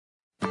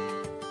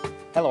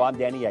Hello, I'm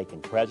Danny Aiken,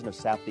 President of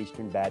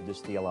Southeastern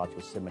Baptist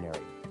Theological Seminary.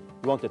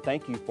 We want to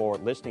thank you for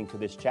listening to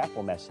this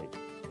chapel message.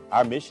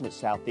 Our mission at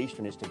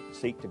Southeastern is to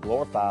seek to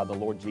glorify the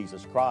Lord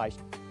Jesus Christ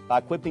by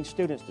equipping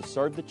students to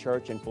serve the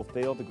church and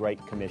fulfill the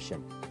Great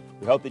Commission.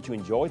 We hope that you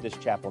enjoy this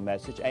chapel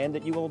message and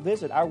that you will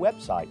visit our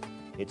website.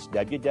 It's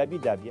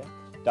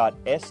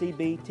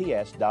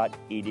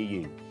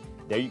www.sebts.edu.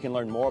 There you can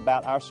learn more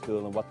about our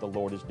school and what the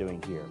Lord is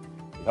doing here.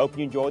 We hope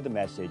you enjoyed the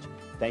message.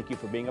 Thank you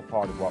for being a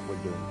part of what we're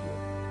doing here.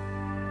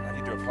 I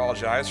need to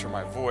apologize for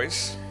my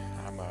voice.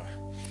 I'm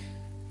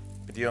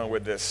been dealing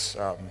with this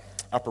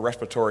upper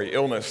respiratory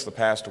illness the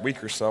past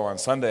week or so. On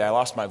Sunday, I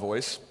lost my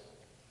voice.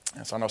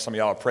 And so I know some of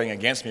y'all are praying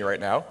against me right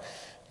now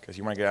because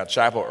you want to get out of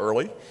chapel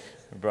early.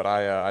 But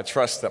I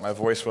trust that my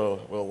voice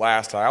will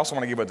last. I also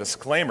want to give a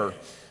disclaimer.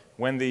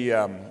 When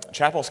the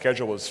chapel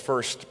schedule was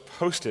first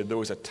posted, there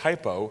was a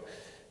typo,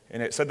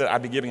 and it said that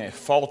I'd be giving a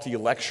faulty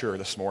lecture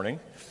this morning.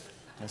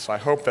 And so I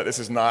hope that this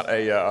is not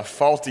a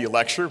faulty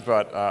lecture,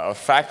 but a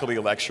faculty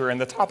lecture.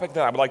 And the topic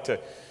that I would like to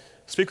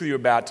speak with you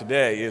about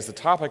today is the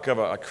topic of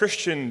a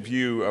Christian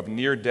view of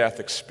near-death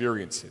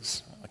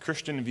experiences. A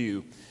Christian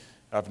view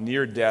of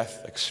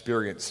near-death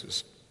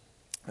experiences.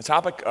 The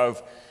topic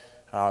of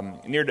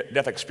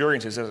near-death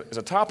experiences is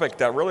a topic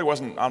that really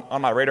wasn't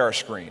on my radar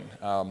screen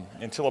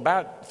until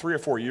about 3 or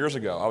 4 years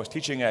ago. I was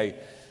teaching a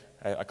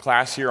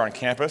class here on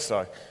campus,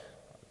 a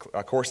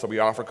course that we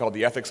offer called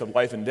The Ethics of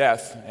Life and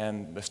Death,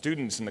 and the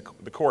students in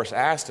the course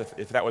asked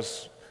if that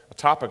was a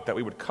topic that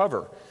we would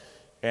cover.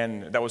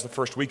 And that was the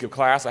first week of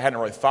class. I hadn't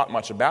really thought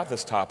much about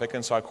this topic,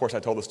 and so of course I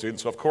told the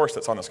students, well, of course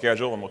that's on the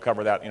schedule, and we'll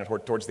cover that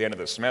towards the end of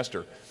the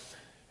semester.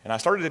 And I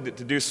started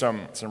to do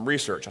some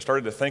research. I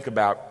started to think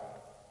about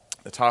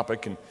the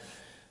topic, and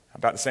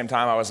about the same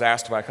time I was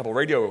asked by a couple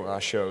radio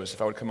shows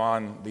if I would come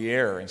on the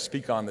air and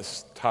speak on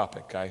this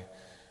topic. I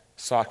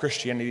saw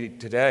Christianity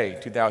Today,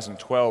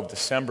 2012,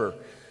 December.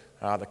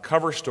 The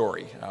cover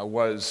story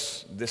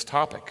was this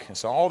topic. And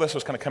so all this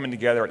was kind of coming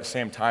together at the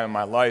same time in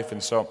my life.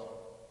 And so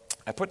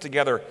I put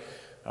together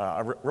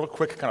a real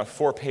quick kind of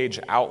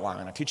 4-page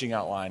outline, a teaching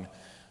outline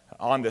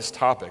on this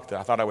topic that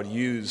I thought I would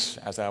use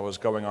as I was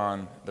going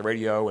on the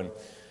radio, and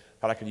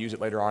thought I could use it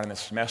later on in this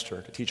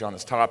semester to teach on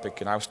this topic.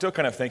 And I was still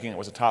kind of thinking it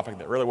was a topic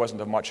that really wasn't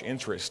of much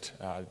interest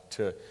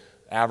to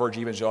average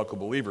evangelical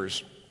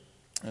believers.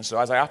 And so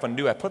as I often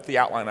do, I put the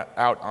outline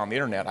out on the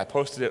internet. I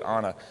posted it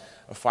on a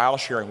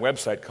file-sharing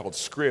website called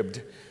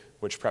Scribd,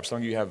 which perhaps some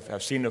of you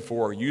have seen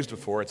before or used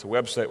before. It's a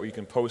website where you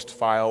can post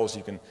files,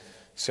 you can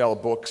sell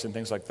books and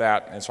things like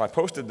that. And so I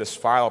posted this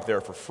file up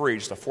there for free,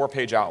 just a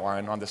 4-page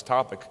outline on this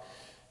topic.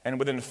 And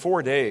within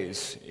 4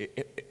 days,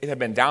 it had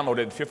been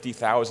downloaded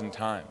 50,000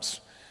 times,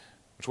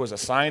 which was a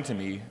sign to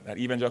me that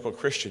evangelical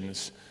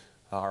Christians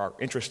are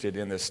interested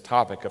in this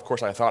topic. Of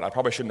course, I thought I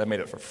probably shouldn't have made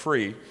it for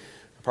free. I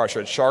probably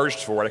should have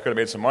charged for it. I could have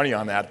made some money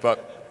on that.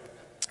 But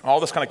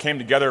all this kind of came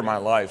together in my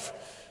life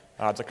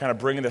to kind of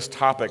bring this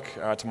topic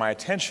to my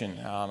attention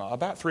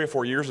about 3 or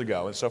 4 years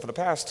ago. And so for the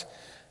past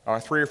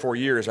 3 or 4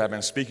 years, I've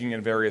been speaking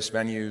in various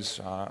venues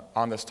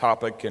on this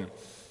topic. And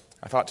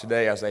I thought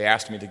today, as they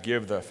asked me to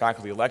give the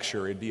faculty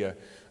lecture, it'd be an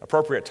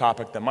appropriate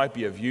topic that might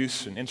be of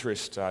use and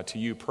interest to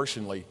you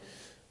personally,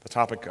 the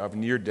topic of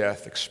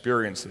near-death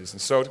experiences.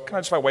 And so kind of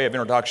just by way of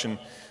introduction,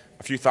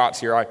 a few thoughts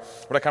here.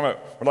 What I kind of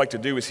would like to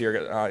do is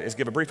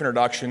give a brief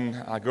introduction,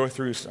 go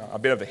through a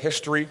bit of the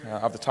history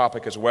of the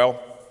topic as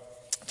well,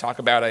 talk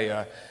about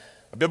a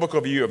biblical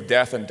view of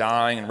death and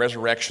dying and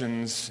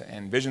resurrections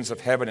and visions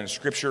of heaven in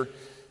Scripture,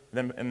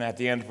 and at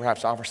the end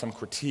perhaps offer some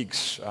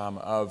critiques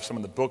of some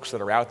of the books that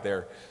are out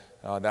there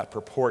that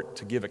purport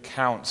to give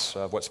accounts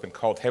of what's been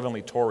called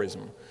heavenly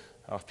tourism,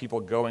 of people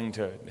going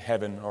to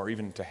heaven or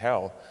even to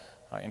hell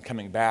and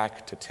coming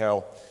back to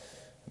tell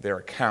their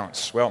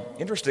accounts. Well,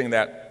 interesting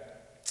that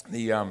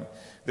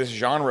this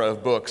genre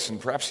of books,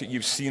 and perhaps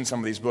you've seen some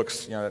of these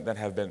books that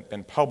have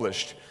been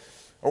published,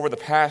 over the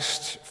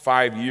past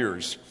 5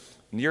 years,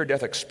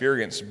 near-death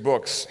experience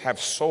books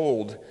have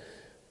sold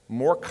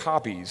more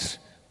copies,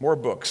 more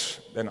books,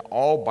 than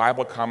all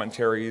Bible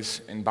commentaries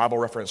and Bible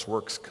reference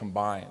works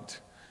combined,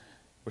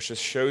 which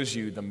just shows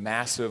you the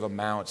massive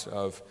amount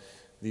of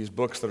these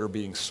books that are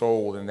being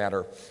sold and that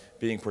are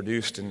being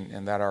produced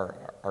and that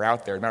are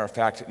out there. As a matter of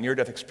fact,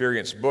 near-death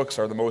experience books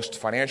are the most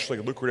financially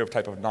lucrative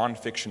type of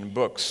nonfiction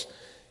books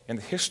in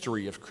the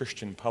history of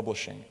Christian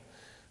publishing.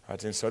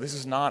 And so this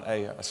is not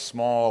a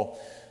small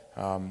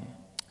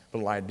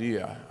little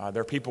idea.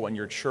 There are people in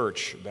your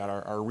church that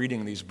are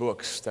reading these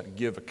books that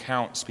give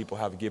accounts people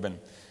have given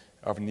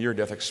of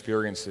near-death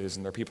experiences,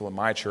 and there are people in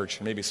my church,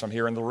 and maybe some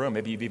here in the room,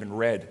 maybe you've even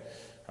read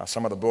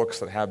some of the books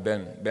that have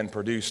been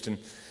produced. And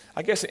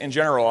I guess in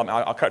general,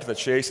 I'll cut to the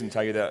chase and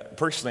tell you that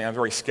personally I'm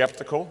very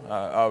skeptical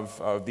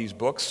of these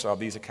books, of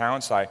these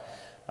accounts. I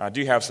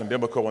do have some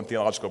biblical and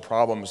theological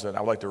problems that I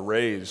would like to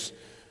raise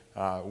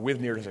with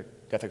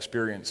near-death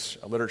experience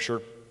literature.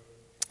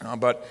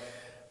 But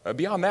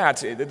beyond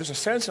that, there's a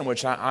sense in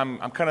which I'm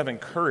kind of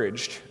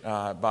encouraged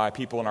by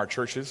people in our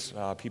churches,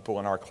 people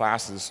in our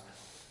classes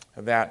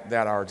that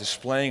are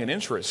displaying an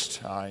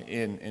interest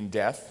in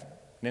death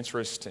an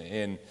interest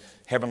in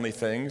heavenly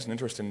things, an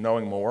interest in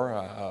knowing more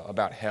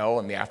about hell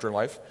and the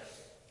afterlife.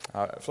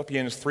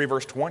 Philippians 3,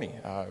 verse 20,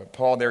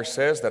 Paul there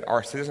says that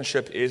our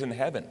citizenship is in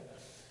heaven.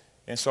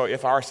 And so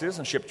if our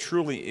citizenship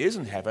truly is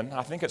in heaven,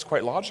 I think it's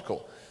quite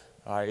logical.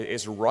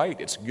 It's right,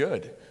 it's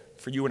good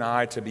for you and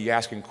I to be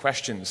asking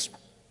questions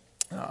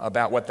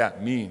about what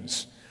that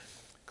means.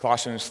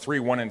 Colossians 3,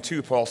 1 and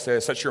 2, Paul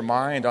says, set your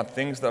mind on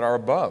things that are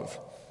above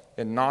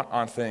and not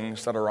on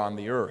things that are on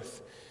the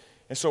earth.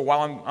 And so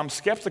while I'm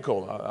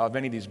skeptical of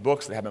any of these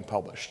books that have been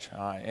published,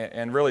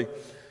 and really,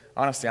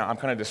 honestly, I'm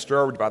kind of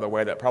disturbed by the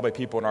way that probably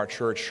people in our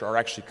church are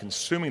actually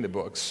consuming the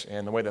books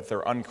and the way that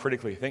they're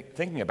uncritically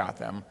thinking about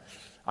them,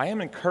 I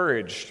am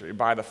encouraged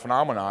by the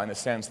phenomena in the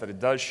sense that it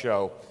does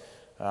show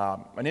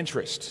an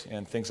interest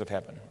in things of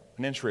heaven,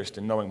 an interest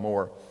in knowing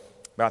more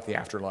about the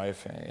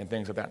afterlife and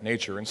things of that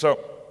nature. And so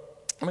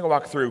I'm going to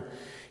walk through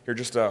here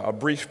just a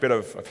brief bit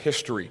of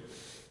history.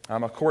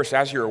 Of course,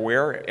 as you're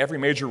aware, every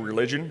major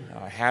religion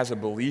has a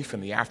belief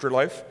in the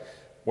afterlife,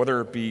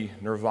 whether it be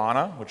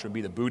nirvana, which would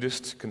be the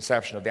Buddhist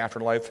conception of the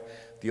afterlife,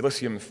 the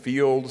Elysium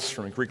fields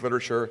from Greek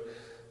literature,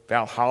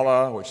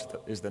 Valhalla, which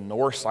is the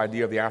Norse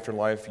idea of the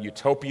afterlife,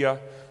 utopia,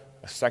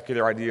 a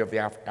secular idea of the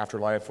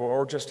afterlife,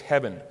 or just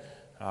heaven,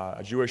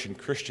 a Jewish and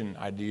Christian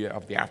idea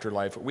of the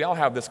afterlife. We all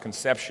have this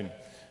conception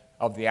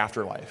of the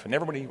afterlife, and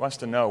everybody wants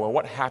to know, well,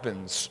 what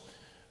happens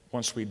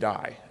once we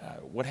die?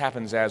 What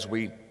happens as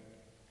we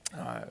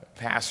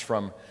pass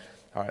from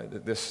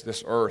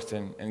this earth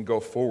and go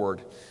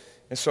forward?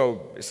 And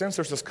so, since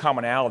there's this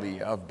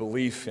commonality of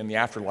belief in the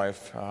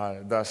afterlife,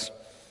 thus,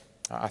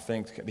 I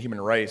think the human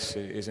race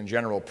is in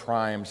general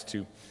primed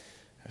to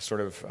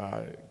sort of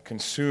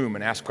consume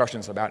and ask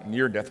questions about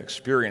near-death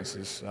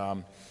experiences.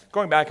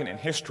 Going back in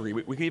history,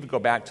 we can even go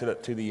back to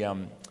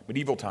the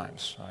medieval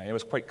times. It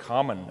was quite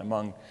common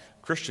among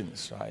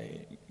Christians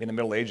in the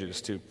Middle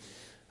Ages to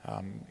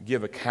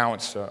give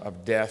accounts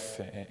of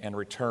death and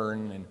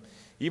return, and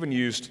even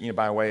used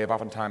by way of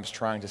oftentimes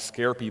trying to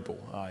scare people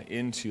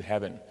into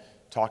heaven,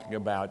 talking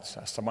about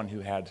someone who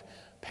had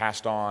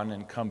passed on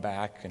and come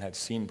back and had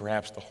seen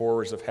perhaps the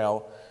horrors of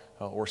hell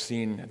or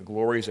seen the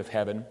glories of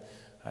heaven,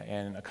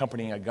 and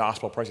accompanying a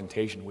gospel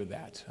presentation with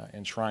that,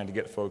 and trying to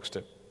get folks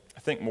to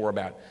think more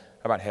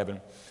about heaven.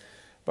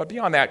 But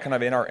beyond that, kind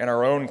of in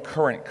our own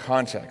current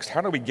context, how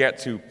do we get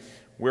to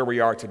where we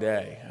are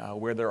today,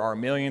 where there are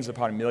millions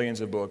upon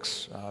millions of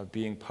books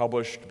being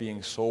published,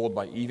 being sold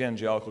by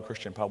evangelical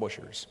Christian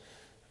publishers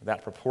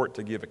that purport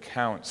to give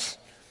accounts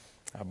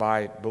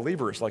by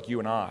believers like you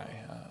and I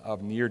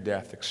of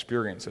near-death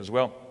experiences?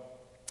 Well,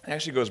 it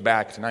actually goes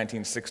back to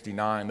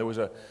 1969. There was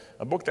a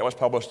book that was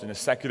published in a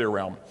secular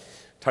realm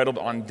titled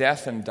On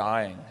Death and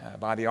Dying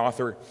by the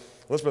author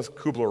Elisabeth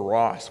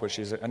Kubler-Ross, which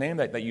is a name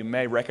that you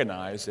may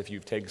recognize if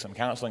you've taken some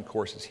counseling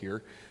courses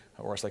here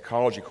or a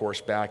psychology course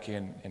back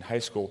in high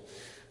school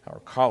or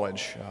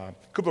college.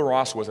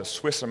 Kubler-Ross was a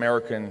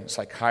Swiss-American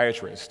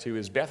psychiatrist who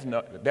is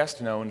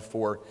best known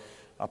for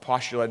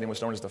postulating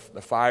what's known as the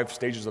 5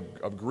 stages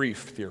of grief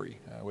theory,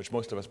 which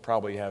most of us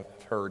probably have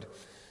heard.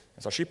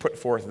 And so she put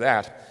forth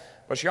that.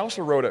 But she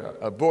also wrote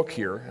a book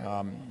here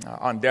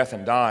on death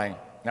and dying,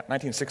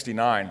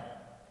 1969,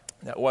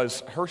 that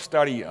was her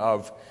study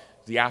of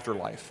the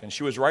afterlife. And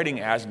she was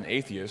writing as an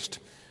atheist,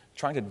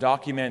 trying to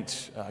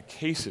document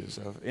cases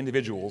of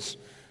individuals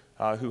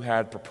who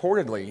had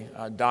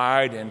purportedly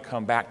died and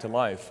come back to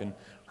life. And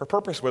her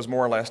purpose was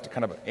more or less to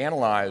kind of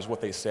analyze what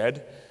they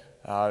said,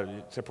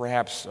 to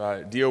perhaps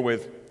deal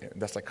with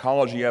the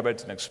psychology of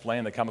it and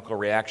explain the chemical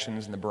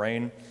reactions in the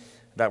brain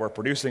that were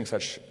producing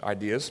such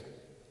ideas.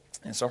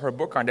 And so her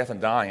book on death and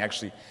dying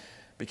actually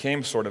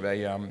became sort of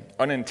a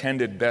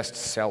unintended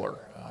bestseller.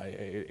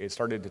 It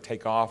started to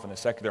take off in the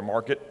secular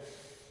market.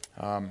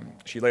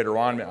 She later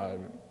on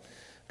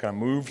kind of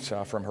moved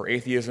from her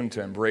atheism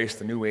to embrace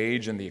the New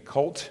Age and the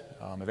occult.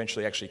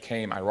 Eventually actually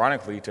came,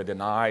 ironically, to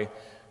deny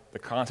the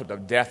concept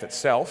of death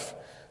itself.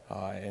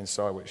 And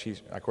so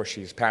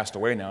she's passed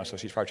away now, so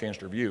she's probably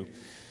changed her view.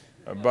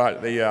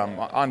 But the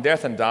On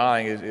Death and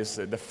Dying is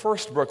the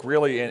first book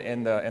really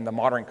in the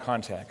modern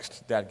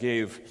context that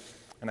gave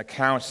an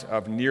account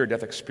of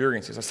near-death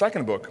experiences. A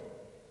second book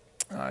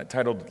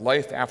titled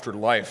Life After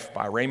Life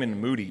by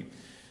Raymond Moody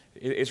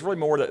is really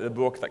more the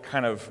book that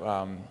kind of,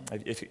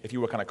 if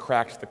you will, kind of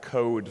cracked the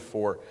code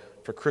for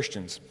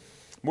Christians.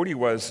 Moody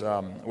was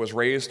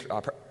raised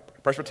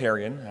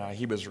Presbyterian.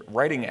 He was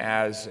writing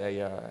as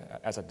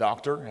a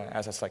doctor,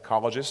 as a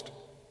psychologist,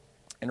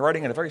 and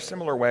writing in a very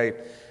similar way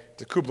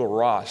to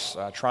Kubler-Ross,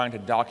 trying to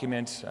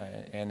document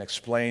and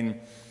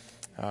explain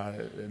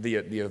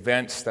the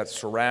events that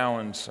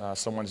surround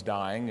someone's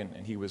dying,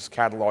 and he was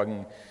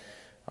cataloging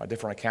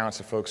different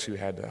accounts of folks who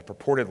had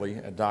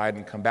purportedly died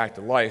and come back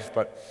to life,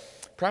 but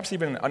perhaps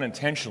even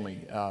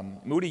unintentionally,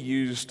 Moody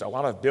used a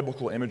lot of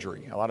biblical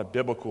imagery, a lot of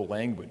biblical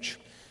language,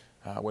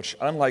 which,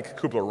 unlike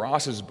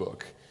Kubler-Ross's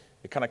book,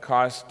 it kind of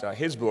caused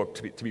his book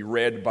to be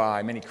read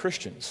by many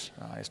Christians.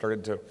 It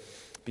started to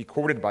be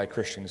quoted by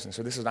Christians, and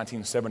so this is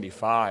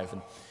 1975.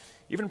 And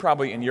even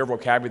probably in your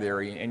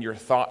vocabulary and your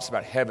thoughts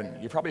about heaven,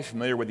 you're probably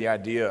familiar with the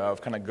idea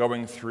of kind of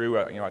going through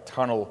a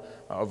tunnel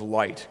of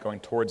light, going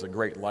towards a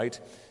great light.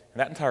 And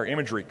that entire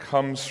imagery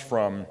comes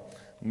from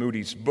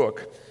Moody's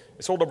book.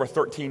 It sold over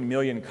 13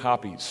 million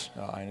copies,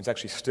 and it's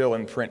actually still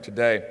in print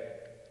today.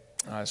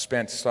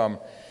 Spent some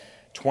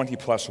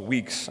 20-plus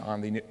weeks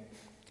on the New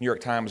York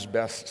Times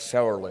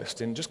bestseller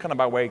list. And just kind of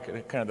by way,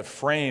 kind of to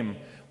frame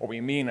what we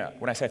mean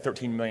when I say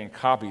 13 million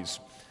copies,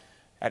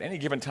 at any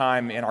given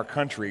time in our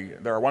country,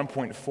 there are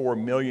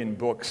 1.4 million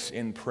books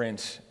in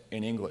print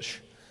in English.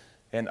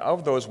 And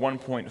of those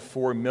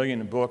 1.4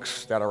 million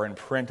books that are in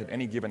print at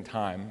any given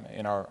time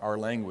in our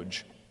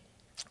language,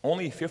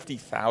 only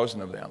 50,000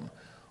 of them,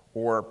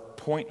 or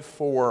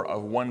 0.4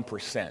 of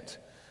 1%,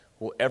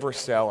 will ever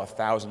sell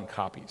 1,000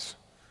 copies.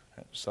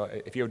 So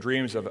if you have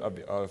dreams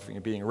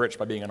of being rich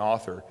by being an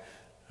author,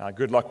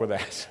 good luck with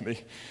that.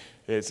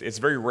 It's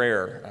very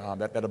rare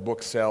that a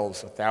book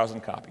sells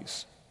 1,000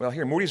 copies. Well,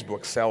 here, Moody's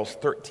book sells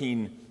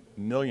 13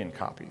 million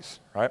copies,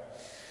 right?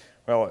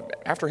 Well,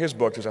 after his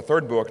book, there's a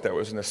third book that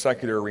was in the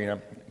secular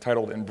arena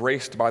titled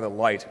Embraced by the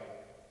Light,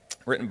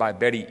 written by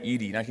Betty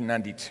Eadie,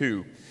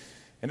 1992.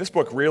 And this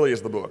book really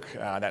is the book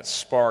that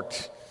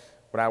sparked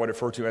what I would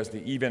refer to as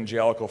the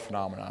evangelical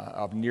phenomena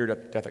of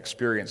near-death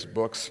experience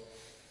books.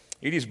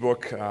 Eadie's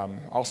book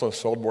also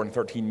sold more than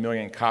 13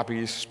 million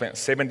copies, spent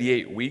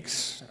 78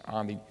 weeks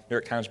on the New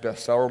York Times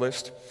bestseller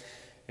list.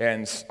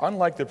 And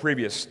unlike the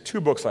previous two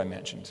books I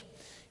mentioned,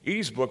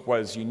 Eadie's book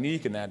was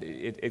unique in that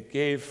it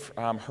gave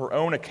her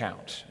own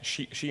account.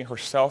 She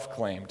herself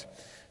claimed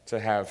to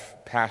have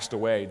passed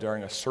away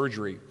during a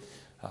surgery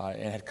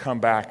and had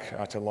come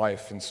back to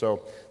life. And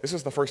so this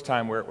is the first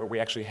time where we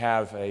actually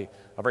have a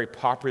very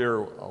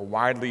popular,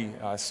 widely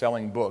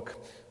selling book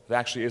that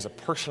actually is a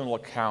personal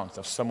account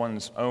of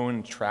someone's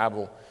own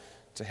travel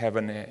to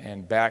heaven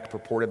and back,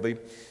 purportedly.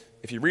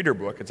 If you read her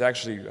book, it's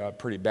actually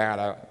pretty bad.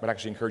 I would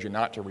actually encourage you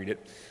not to read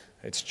it.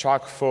 It's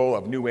chock full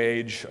of New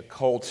Age,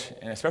 occult,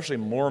 and especially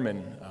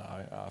Mormon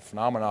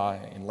phenomena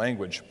in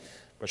language.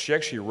 But she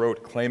actually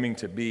wrote claiming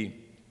to be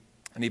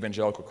an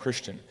evangelical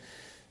Christian.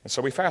 And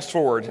so we fast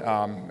forward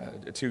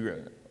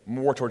to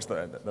more towards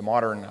the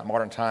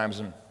modern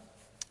times, and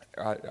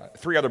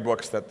three other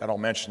books that I'll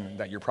mention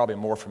that you're probably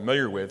more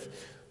familiar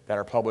with that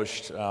are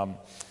published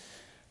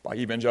by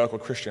evangelical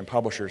Christian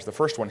publishers. The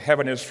first one,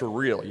 Heaven is for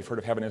Real. You've heard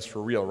of Heaven is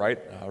for Real, right?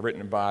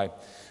 Written by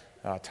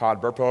Todd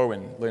Burpo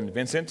and Lynn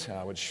Vincent,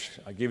 which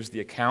gives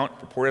the account,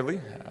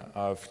 purportedly,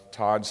 of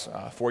Todd's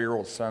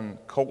 4-year-old son,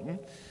 Colton,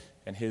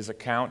 and his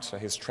account,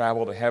 his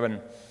travel to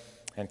heaven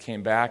and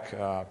came back.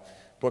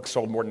 Book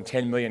sold more than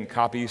 10 million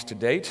copies to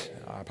date,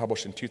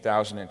 published in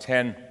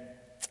 2010.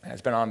 And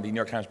it's been on the New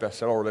York Times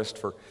bestseller list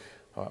for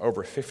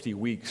over 50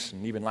 weeks.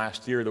 And even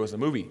last year, there was a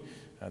movie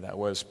that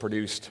was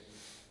produced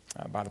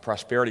by the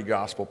prosperity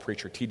gospel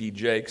preacher T.D.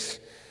 Jakes,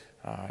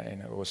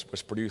 and it was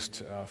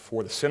produced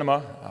for the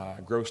cinema,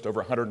 grossed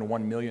over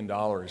 $101 million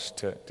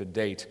to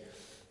date.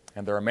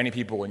 And there are many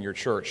people in your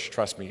church,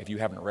 trust me, if you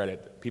haven't read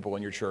it, people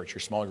in your church, your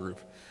small group,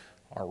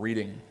 are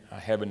reading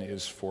Heaven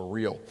is for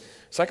Real.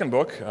 Second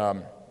book,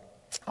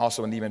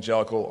 also in the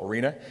evangelical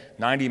arena,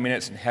 90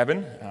 Minutes in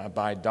Heaven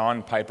by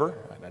Don Piper.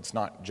 That's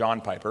not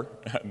John Piper,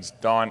 it's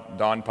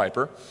Don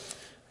Piper,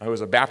 who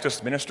was a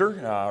Baptist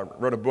minister,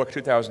 wrote a book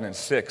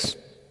 2006,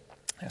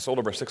 sold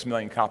over 6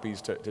 million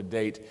copies to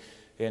date,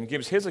 and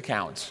gives his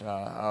account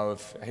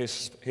of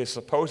his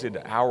supposed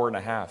hour and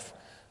a half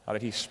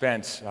that he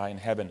spent in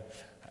heaven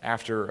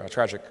after a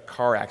tragic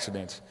car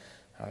accident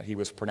he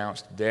was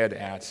pronounced dead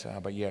at,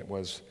 but yet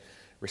was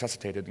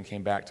resuscitated and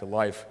came back to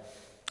life.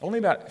 Only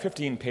about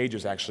 15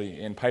 pages, actually,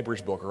 in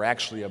Piper's book are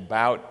actually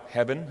about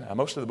heaven.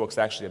 Most of the book's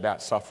actually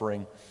about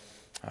suffering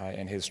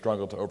and his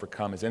struggle to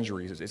overcome his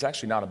injuries. It's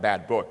actually not a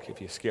bad book if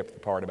you skip the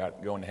part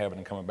about going to heaven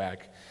and coming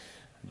back.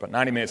 But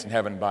 90 Minutes in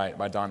Heaven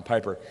by Don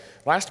Piper.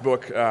 Last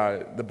book,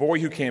 The Boy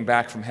Who Came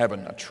Back from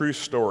Heaven, A True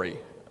Story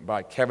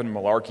by Kevin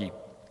Malarkey,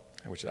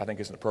 which I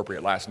think is an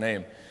appropriate last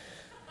name,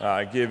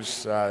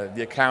 gives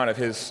the account of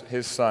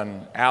his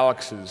son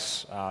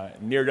Alex's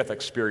near-death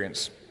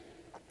experience.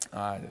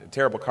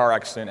 Terrible car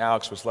accident.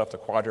 Alex was left a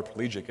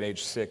quadriplegic at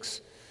age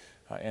 6.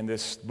 And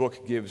this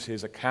book gives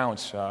his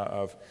account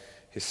of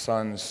his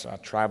son's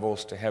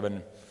travels to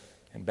heaven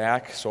and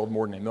back. Sold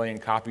more than 1 million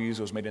copies.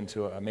 It was made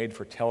into a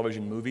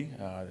made-for-television movie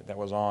that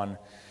was on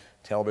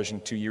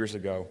television 2 years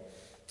ago.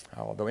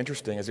 Although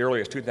interesting, as early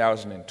as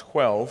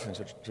 2012, and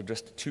so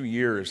just 2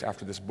 years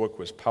after this book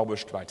was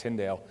published by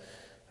Tyndale,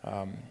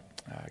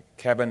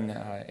 Kevin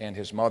and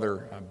his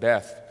mother,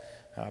 Beth,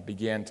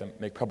 began to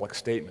make public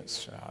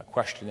statements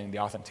questioning the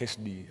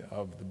authenticity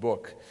of the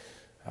book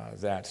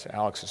that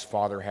Alex's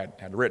father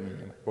had written.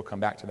 And we'll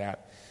come back to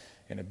that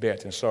in a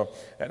bit. And so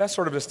that's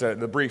sort of just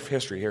the brief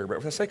history here. But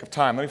for the sake of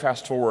time, let me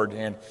fast forward.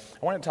 And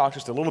I want to talk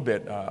just a little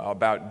bit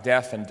about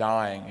death and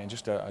dying and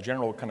just a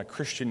general kind of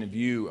Christian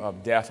view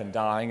of death and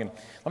dying. And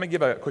let me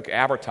give a quick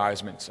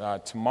advertisement.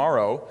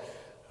 Tomorrow,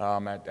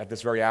 at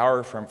this very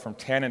hour, from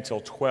 10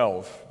 until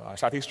 12,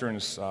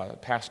 Southeastern's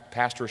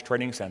Pastors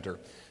Training Center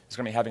is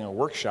going to be having a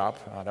workshop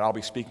that I'll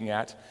be speaking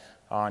at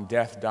on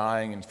death,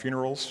 dying, and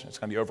funerals. It's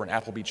going to be over in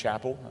Appleby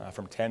Chapel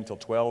from 10 till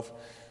 12.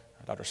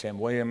 Dr. Sam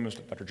Williams,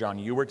 Dr. John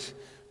Ewart,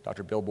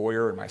 Dr. Bill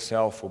Boyer, and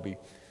myself will be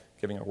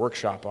giving a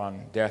workshop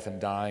on death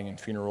and dying and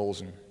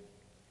funerals, and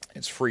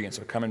it's free. And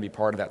so come and be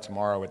part of that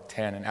tomorrow at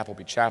 10 in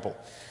Appleby Chapel.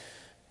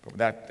 But with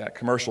that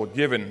commercial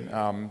given,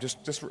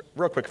 just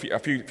real quick, a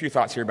few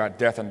thoughts here about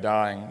death and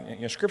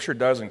dying. Scripture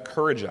does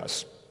encourage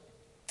us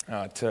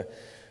to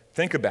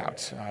think about,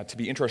 to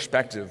be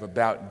introspective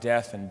about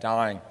death and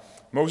dying.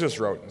 Moses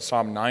wrote in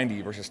Psalm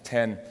 90, verses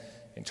 10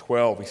 and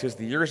 12, he says,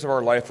 "The years of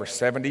our life are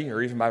 70,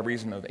 or even by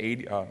reason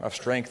of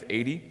strength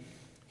 80,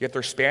 yet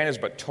their span is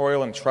but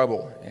toil and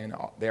trouble, and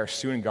they are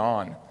soon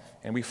gone,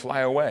 and we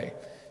fly away.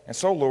 And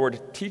so,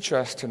 Lord, teach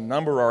us to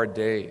number our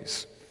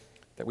days,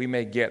 that we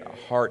may get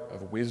a heart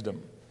of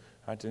wisdom."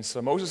 Right? And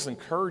so Moses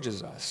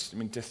encourages us,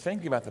 to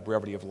think about the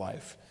brevity of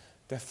life,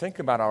 to think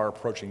about our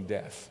approaching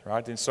death.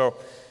 Right? And so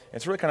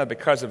it's really kind of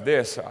because of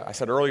this, I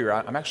said earlier,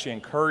 I'm actually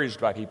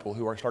encouraged by people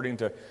who are starting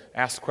to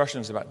ask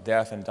questions about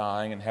death and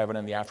dying and heaven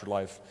and the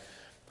afterlife.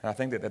 And I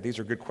think that these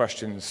are good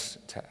questions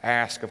to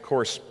ask. Of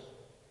course,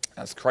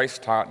 as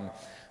Christ taught in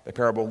the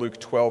parable Luke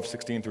 12,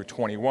 16 through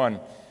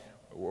 21,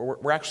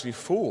 we're actually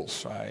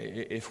fools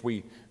if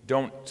we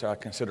don't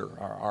consider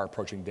our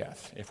approaching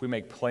death, if we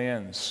make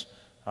plans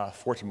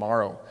for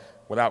tomorrow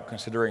without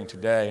considering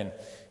today. And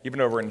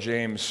even over in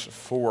James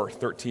 4,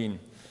 13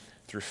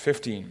 through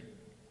 15,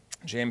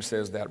 James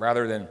says that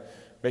rather than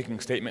making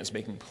statements,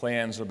 making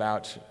plans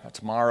about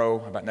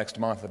tomorrow, about next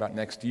month, about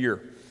next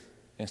year,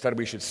 instead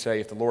we should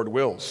say, if the Lord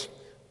wills,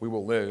 we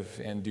will live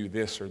and do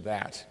this or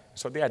that.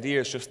 So the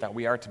idea is just that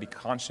we are to be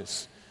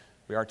conscious,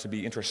 we are to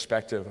be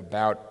introspective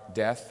about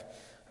death,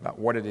 about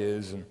what it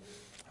is, and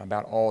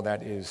about all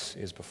that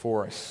is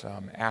before us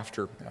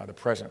after the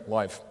present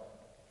life.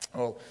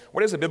 Well,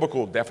 what is a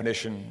biblical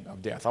definition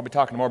of death? I'll be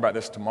talking more about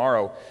this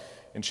tomorrow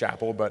in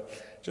chapel, but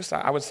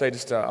I would say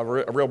a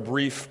real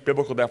brief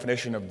biblical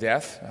definition of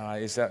death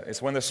is that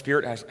it's when the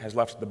spirit has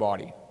left the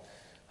body.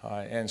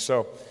 And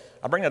so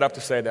I bring that up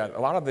to say that a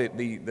lot of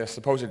the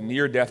supposed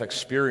near-death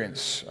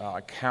experience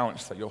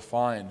accounts that you'll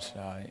find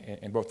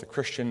in both the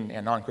Christian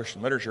and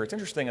non-Christian literature, it's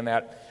interesting in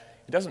that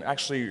it doesn't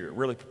actually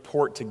really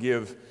purport to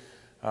give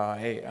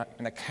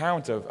an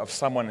account of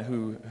someone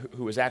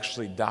who has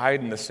actually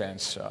died in the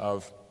sense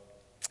of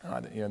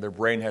their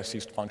brain has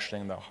ceased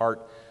functioning, the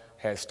heart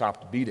has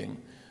stopped beating.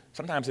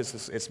 Sometimes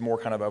it's more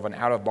kind of an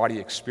out-of-body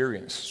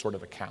experience sort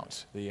of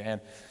account.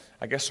 And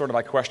I guess sort of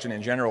my question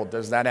in general,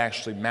 does that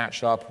actually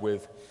match up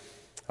with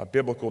a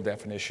biblical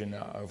definition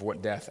of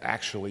what death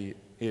actually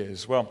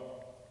is? Well,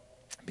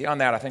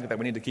 beyond that, I think that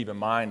we need to keep in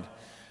mind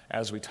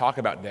as we talk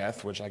about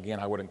death, which again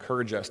I would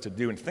encourage us to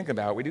do and think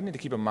about, we do need to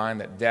keep in mind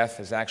that death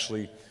is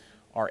actually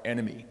our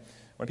enemy.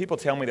 When people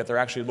tell me that they're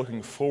actually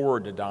looking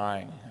forward to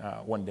dying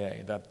one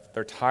day, that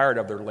they're tired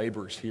of their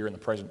labors here in the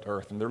present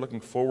earth, and they're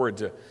looking forward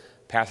to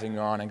passing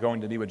on and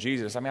going to be with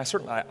Jesus, I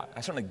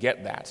certainly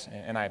get that,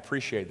 and I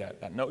appreciate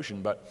that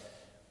notion, but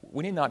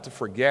we need not to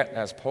forget,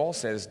 as Paul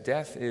says,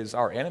 death is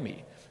our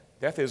enemy.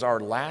 Death is our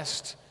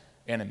last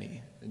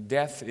enemy.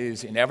 Death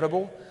is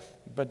inevitable,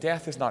 but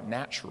death is not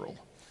natural.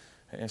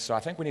 And so I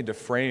think we need to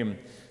frame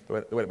the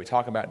way that we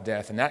talk about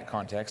death in that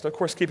context, of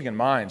course keeping in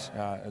mind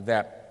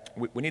that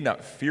we need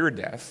not fear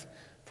death,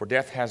 for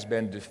death has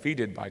been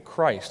defeated by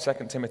Christ.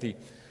 2 Timothy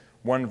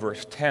 1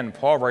 verse 10,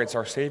 Paul writes,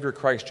 "Our Savior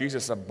Christ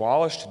Jesus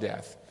abolished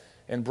death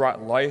and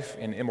brought life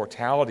and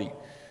immortality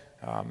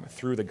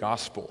through the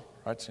gospel."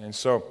 Right? And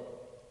so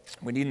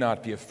we need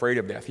not be afraid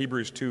of death.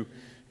 Hebrews 2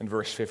 and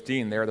verse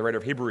 15 there, the writer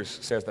of Hebrews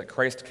says that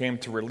Christ came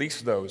to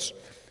release those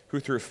who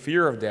through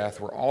fear of death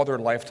were all their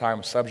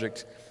lifetime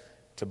subject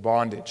to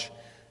bondage.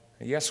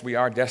 Yes, we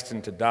are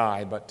destined to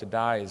die, but to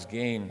die is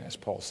gain, as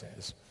Paul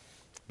says.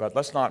 But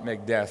let's not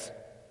make death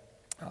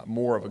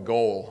more of a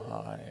goal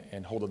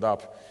and hold it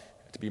up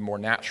to be more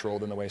natural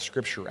than the way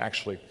Scripture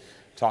actually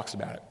talks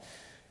about it.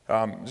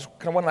 Just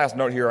kind of one last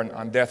note here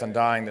on death and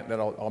dying that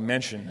I'll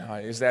mention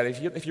is that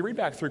if you read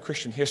back through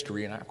Christian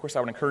history, and of course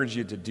I would encourage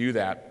you to do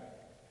that,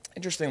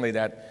 interestingly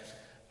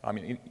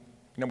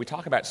we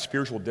talk about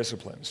spiritual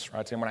disciplines,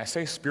 right? And when I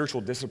say spiritual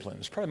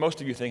disciplines, probably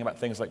most of you think about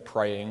things like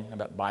praying,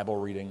 about Bible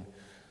reading,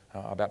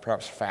 about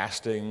perhaps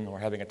fasting or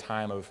having a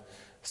time of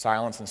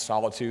silence and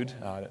solitude,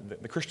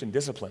 the Christian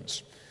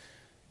disciplines.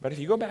 But if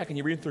you go back and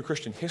you read through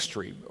Christian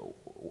history,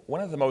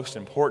 one of the most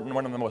important,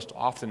 one of the most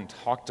often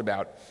talked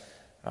about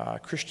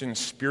Christian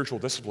spiritual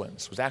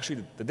disciplines was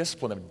actually the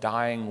discipline of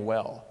dying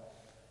well,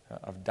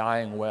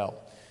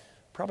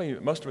 Probably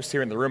most of us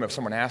here in the room, if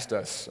someone asked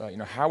us,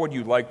 how would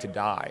you like to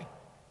die?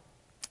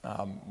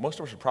 Most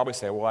of us would probably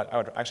say, well, I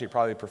would actually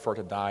probably prefer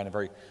to die in a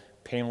very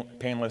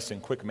painless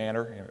and quick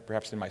manner,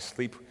 perhaps in my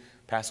sleep,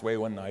 pass away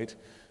one night.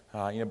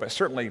 But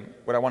certainly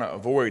what I want to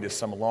avoid is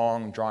some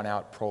long,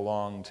 drawn-out,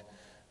 prolonged,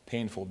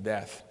 painful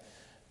death.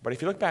 But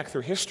if you look back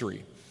through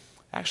history,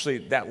 actually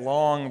that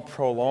long,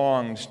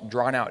 prolonged,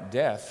 drawn-out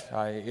death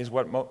is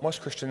what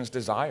most Christians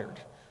desired.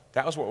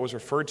 That was what was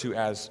referred to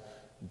as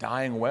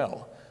dying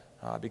well.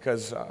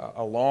 because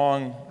a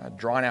long,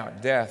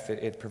 drawn-out death,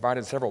 it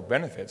provided several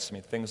benefits. I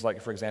mean, things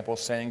like, for example,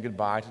 saying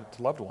goodbye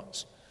to loved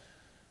ones.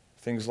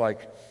 Things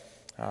like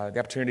the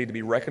opportunity to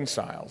be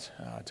reconciled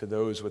to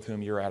those with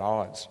whom you're at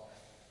odds.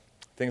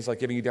 Things like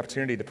giving you the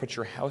opportunity to put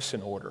your house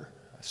in order,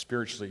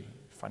 spiritually,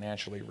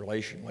 financially,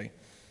 relationally,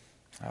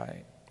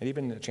 and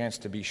even a chance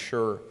to be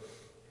sure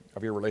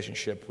of your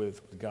relationship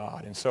with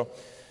God. And so,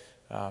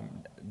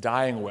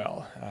 dying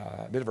well,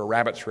 a bit of a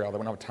rabbit trail that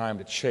we don't have time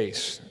to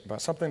chase,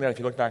 but something that if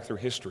you look back through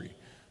history,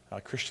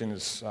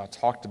 Christians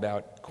talked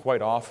about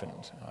quite often,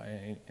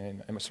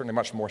 and certainly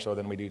much more so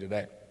than we do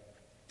today.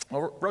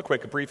 Well, real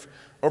quick, a brief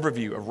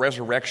overview of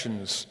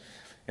resurrections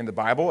in the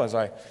Bible, as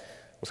I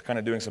was kind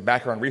of doing some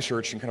background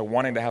research and kind of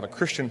wanting to have a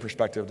Christian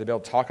perspective to be able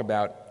to talk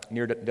about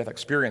near-death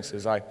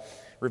experiences. I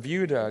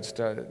reviewed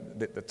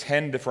the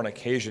 10 different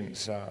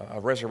occasions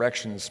of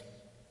resurrections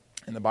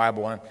in the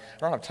Bible, and I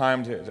don't have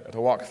time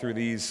to walk through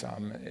these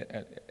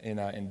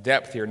in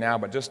depth here now,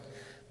 but just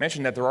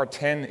mention that there are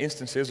 10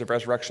 instances of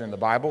resurrection in the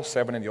Bible,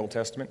 7 in the Old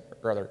Testament,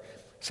 rather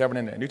 7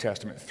 in the New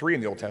Testament, 3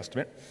 in the Old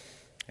Testament.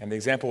 And the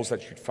examples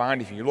that you'd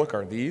find if you look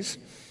are these.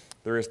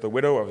 There is the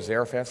widow of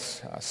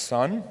Zarephath's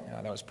son.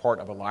 That was part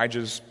of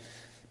Elijah's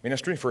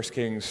ministry, 1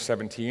 Kings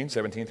 17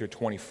 through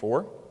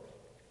 24.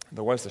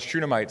 There was the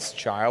Shunammite's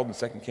child in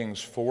 2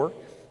 Kings 4,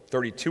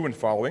 32 and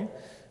following.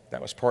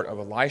 That was part of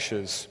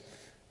Elisha's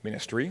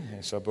ministry.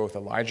 And so both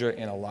Elijah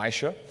and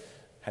Elisha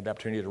had the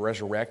opportunity to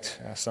resurrect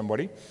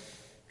somebody.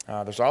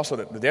 There's also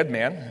the dead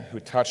man who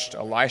touched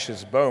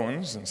Elisha's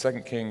bones in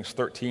 2 Kings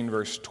 13,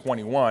 verse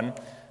 21.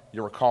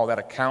 You'll recall that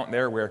account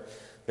there where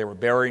they were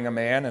burying a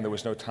man and there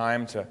was no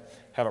time to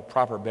have a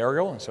proper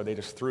burial, and so they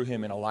just threw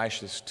him in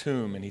Elisha's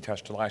tomb, and he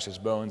touched Elisha's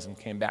bones and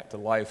came back to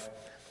life.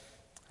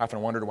 I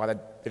often wondered why they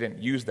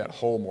didn't use that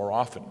hole more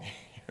often.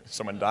 If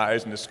someone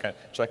dies and just kind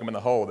of check them in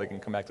the hole, they can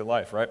come back to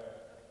life, right?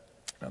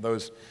 Now,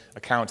 those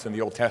accounts in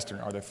the Old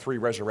Testament are the 3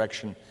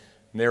 resurrection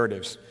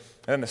narratives.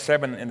 And then the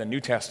 7 in the New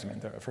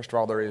Testament. First of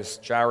all, there is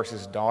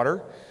Jairus'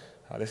 daughter.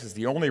 This is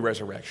the only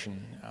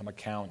resurrection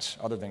account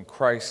other than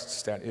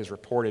Christ's that is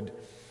reported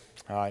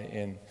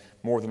in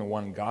more than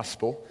one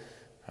gospel.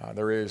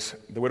 There is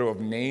the widow of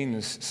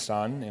Nain's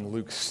son in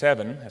Luke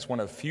 7. That's one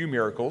of few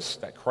miracles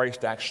that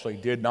Christ actually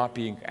did not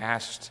being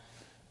asked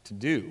to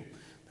do.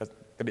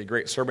 That'd be a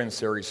great sermon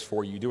series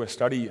for you. Do a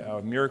study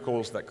of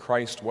miracles that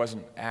Christ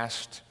wasn't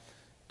asked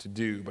to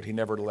do, but he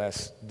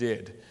nevertheless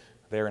did.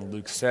 There in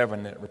Luke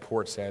 7, it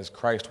reports as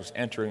Christ was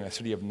entering the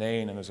city of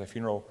Nain and there's a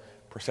funeral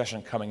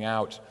procession coming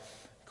out.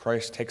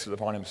 Christ takes it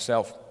upon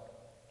himself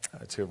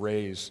to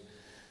raise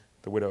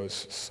the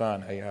widow's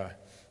son.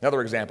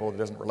 Another example that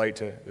doesn't relate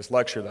to this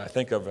lecture that I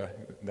think of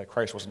that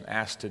Christ wasn't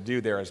asked to do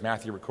there, as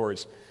Matthew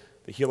records,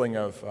 the healing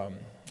of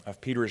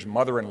Peter's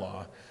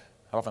mother-in-law.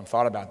 I've often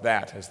thought about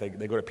that as they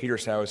go to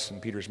Peter's house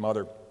and Peter's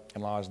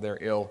mother-in-law is there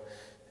ill.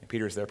 And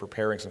Peter's there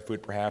preparing some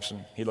food perhaps,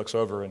 and he looks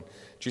over and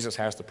Jesus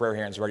has the prayer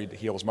hands ready to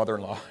heal his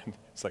mother-in-law.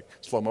 It's like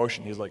slow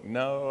motion. He's like,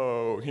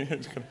 no. He's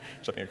kind of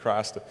jumping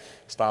across to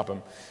stop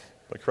him.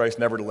 But Christ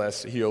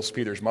nevertheless heals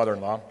Peter's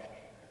mother-in-law.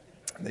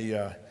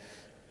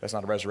 That's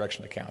not a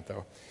resurrection account,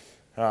 though.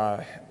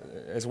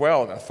 As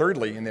well,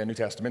 thirdly, in the New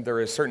Testament, there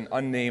is certain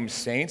unnamed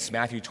saints.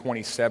 Matthew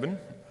 27,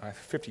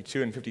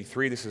 52 and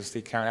 53. This is the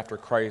account after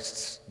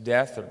Christ's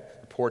death. It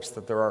reports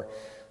that there are a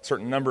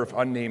certain number of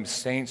unnamed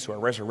saints who are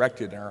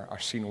resurrected and are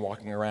seen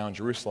walking around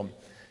Jerusalem. You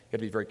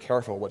have to be very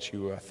careful what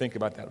you think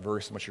about that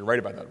verse and what you write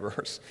about that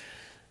verse.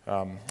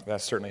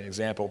 That's certainly an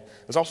example.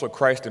 There's also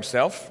Christ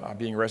himself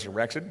being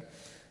resurrected.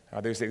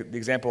 There's the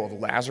example of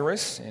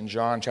Lazarus in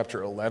John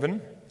chapter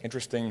 11.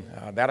 Interesting,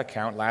 that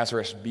account,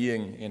 Lazarus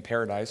being in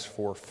paradise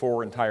for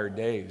 4 entire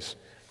days,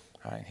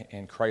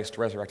 and Christ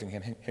resurrecting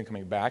him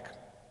coming back.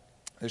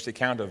 There's the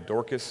account of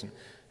Dorcas in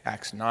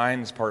Acts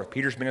 9 as part of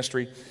Peter's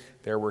ministry,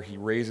 there where he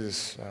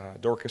raises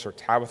Dorcas or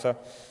Tabitha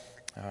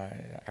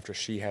after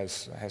she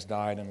has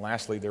died. And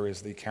lastly, there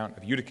is the account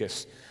of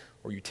Eutychus,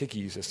 or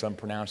Eutyches as some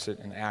pronounce it,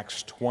 in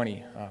Acts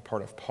 20,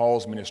 part of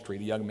Paul's ministry,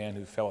 the young man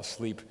who fell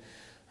asleep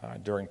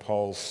during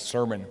Paul's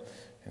sermon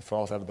and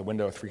falls out of the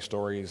window 3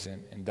 stories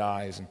and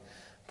dies, and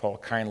Paul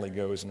kindly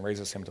goes and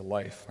raises him to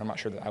life. I'm not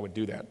sure that I would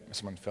do that if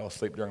someone fell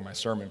asleep during my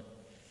sermon,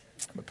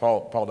 but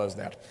Paul does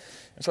that.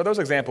 And so those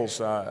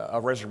examples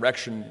of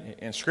resurrection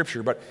in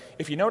Scripture, but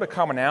if you note a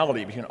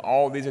commonality between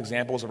all these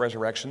examples of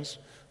resurrections,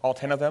 all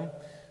 10 of them,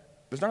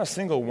 there's not a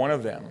single one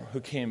of them who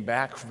came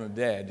back from the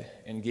dead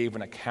and gave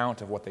an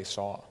account of what they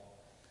saw.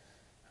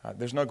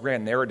 There's no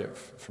grand narrative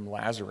from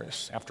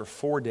Lazarus after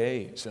 4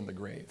 days in the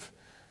grave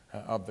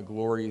of the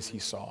glories he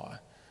saw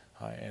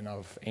and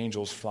of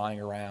angels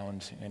flying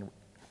around and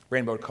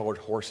rainbow-colored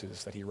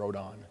horses that he rode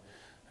on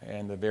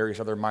and the various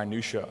other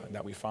minutiae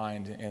that we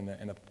find in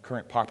the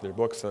current popular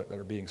books that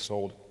are being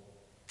sold.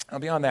 Now,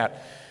 beyond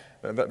that,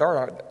 there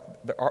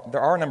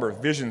are a number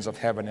of visions of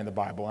heaven in the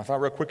Bible. I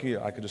thought real quickly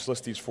I could just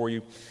list these for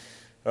you.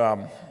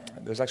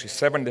 There's actually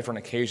 7 different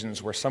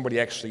occasions where somebody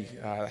actually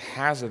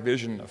has a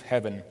vision of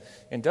heaven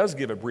and does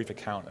give a brief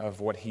account of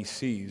what he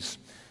sees.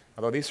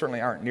 Although these certainly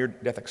aren't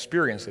near-death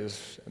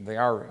experiences, they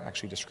are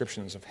actually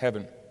descriptions of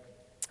heaven.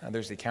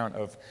 There's the account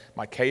of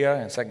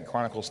Micaiah in 2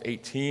 Chronicles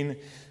 18.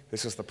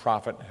 This is the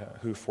prophet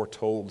who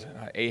foretold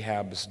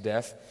Ahab's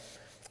death.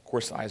 Of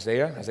course,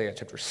 Isaiah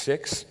chapter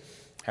 6,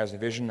 has a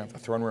vision of the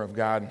throne room of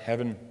God in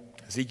heaven.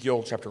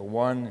 Ezekiel chapter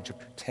 1 and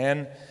chapter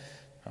 10.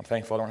 I'm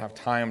thankful I don't have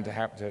time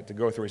to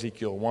go through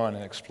Ezekiel 1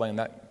 and explain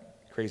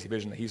that crazy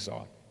vision that he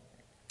saw.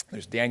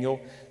 There's Daniel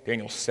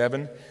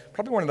 7,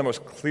 probably one of the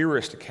most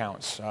clearest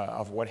accounts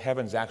of what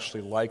heaven's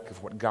actually like,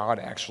 of what God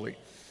actually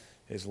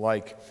is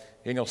like.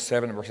 Daniel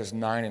 7, verses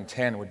 9 and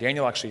 10, where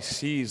Daniel actually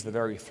sees the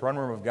very throne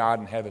room of God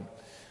in heaven.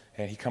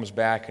 And he comes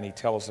back and he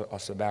tells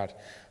us about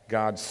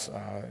God's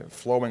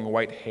flowing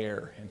white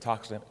hair and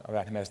talks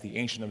about him as the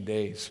Ancient of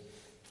Days.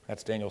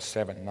 That's Daniel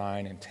 7,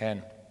 9, and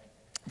 10.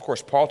 Of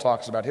course, Paul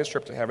talks about his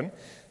trip to heaven,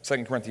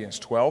 2 Corinthians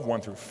 12, 1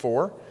 through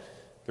 4.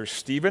 There's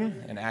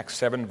Stephen in Acts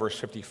 7, verse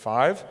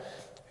 55,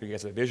 who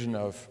gets a vision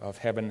of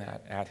heaven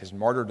at his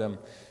martyrdom.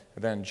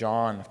 And then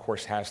John, of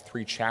course, has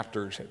 3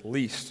 chapters at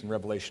least in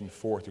Revelation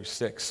 4 through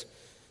 6,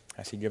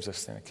 as he gives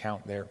us an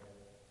account there.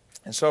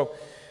 And so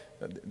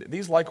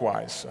these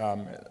likewise,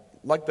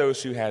 like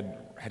those who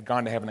had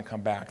gone to heaven and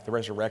come back, the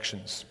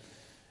resurrections,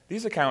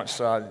 these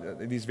accounts,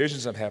 these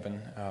visions of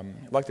heaven,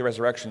 like the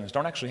resurrections,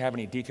 don't actually have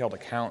any detailed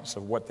accounts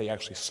of what they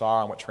actually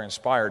saw and what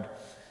transpired,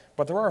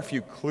 but there are a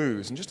few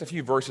clues, and just a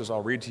few verses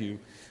I'll read to you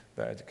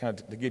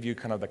to give you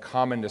kind of the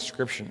common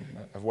description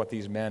of what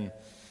these men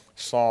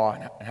saw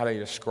and how they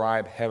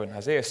describe heaven.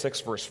 Isaiah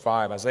 6, verse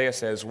 5, Isaiah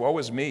says, "Woe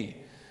is me,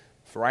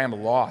 for I am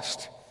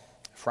lost,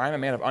 for I am a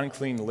man of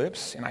unclean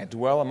lips, and I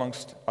dwell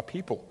amongst a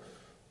people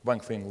of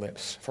unclean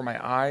lips. For my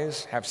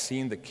eyes have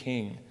seen the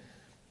King,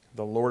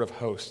 the Lord of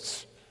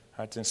hosts."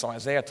 And so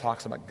Isaiah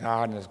talks about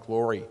God and his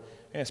glory,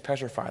 and is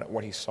petrified at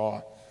what he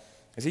saw.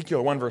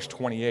 Ezekiel 1, verse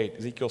 28,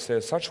 Ezekiel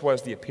says, "Such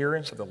was the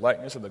appearance of the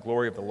likeness of the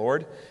glory of the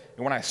Lord.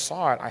 And when I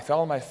saw it, I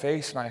fell on my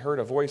face, and I heard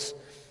a voice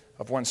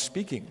of one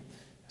speaking."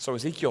 So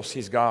Ezekiel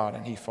sees God,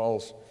 and he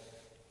falls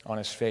on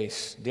his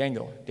face.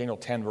 Daniel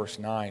 10, verse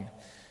 9,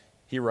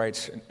 he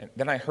writes,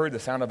 "Then I heard the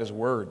sound of his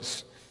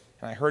words,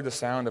 and I heard the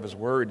sound of his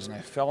words, and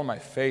I fell on my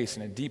face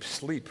in a deep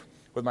sleep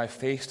with my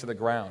face to the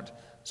ground."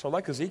 So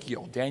like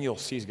Ezekiel, Daniel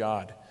sees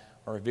God,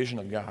 or a vision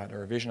of God,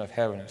 or a vision of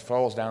heaven, and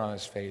falls down on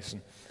his face.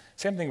 And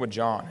same thing with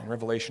John in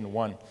Revelation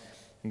 1,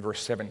 in verse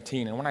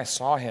 17. "And when I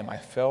saw him, I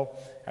fell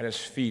at his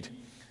feet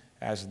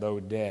as though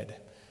dead."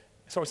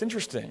 So it's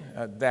interesting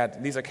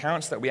that these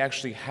accounts that we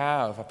actually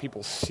have of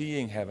people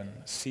seeing heaven,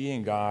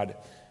 seeing God,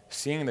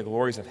 seeing the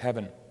glories of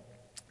heaven,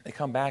 they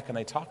come back and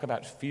they talk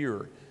about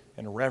fear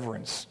and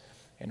reverence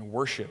and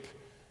worship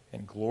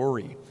and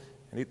glory.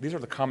 And these are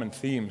the common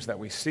themes that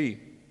we see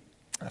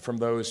from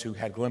those who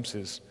had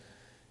glimpses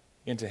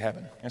into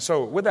heaven. And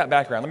so with that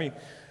background, let me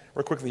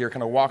real quickly here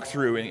kind of walk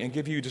through and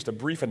give you just a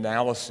brief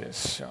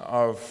analysis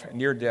of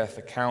near-death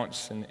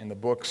accounts in the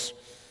books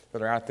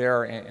that are out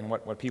there and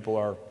what people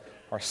are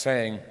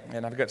saying.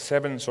 And I've got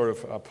 7 sort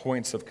of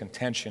points of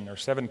contention, or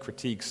 7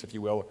 critiques, if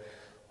you will,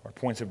 or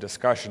points of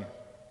discussion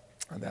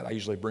that I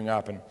usually bring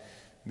up. And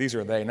these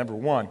are they. Number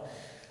 1,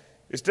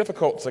 it's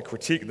difficult to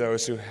critique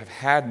those who have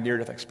had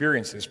near-death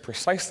experiences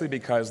precisely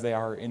because they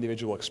are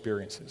individual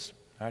experiences.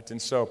 Right?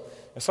 And so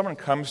if someone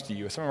comes to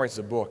you, if someone writes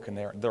a book and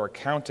they're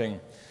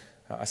recounting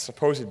a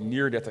supposed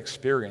near-death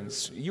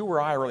experience, you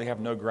or I really have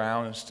no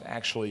grounds to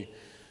actually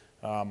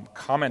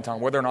comment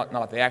on whether or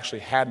not they actually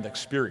had an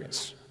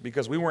experience,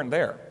 because we weren't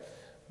there.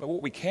 But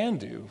what we can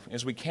do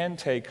is we can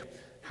take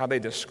how they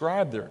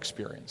describe their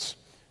experience,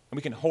 and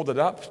we can hold it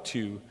up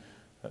to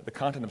the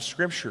content of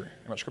Scripture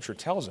and what Scripture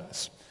tells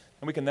us,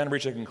 and we can then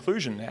reach a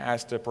conclusion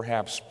as to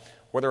perhaps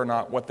whether or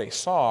not what they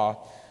saw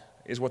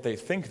is what they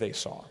think they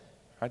saw.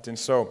 Right? And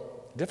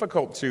so,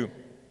 difficult to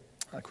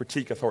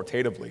critique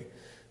authoritatively,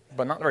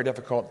 but not very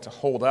difficult to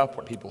hold up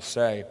what people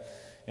say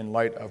in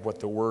light of what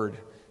the Word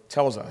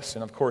tells us.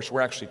 And of course,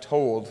 we're actually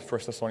told,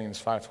 1 Thessalonians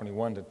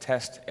 5:21, to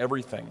test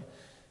everything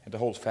and to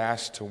hold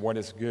fast to what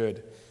is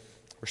good.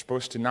 We're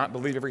supposed to not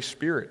believe every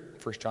spirit,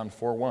 1 John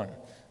 4:1,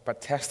 but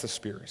test the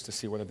spirits to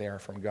see whether they are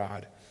from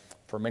God.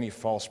 For many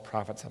false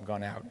prophets have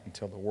gone out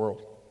into the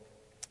world.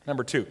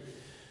 Number 2,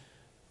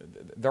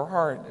 there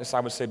are, as I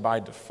would say by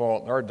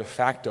default, there are de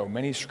facto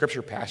many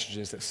Scripture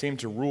passages that seem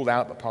to rule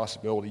out the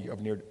possibility of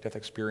near-death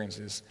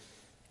experiences,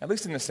 at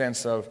least in the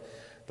sense of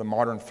the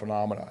modern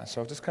phenomena.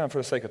 So just kind of for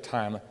the sake of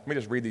time, let me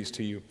just read these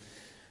to you.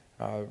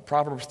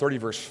 Proverbs 30,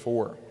 verse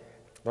 4.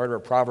 The writer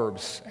of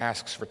Proverbs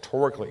asks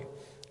rhetorically,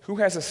 "Who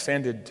has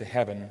ascended to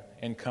heaven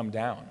and come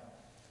down?"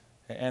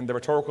 And the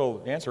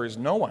rhetorical answer is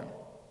no one.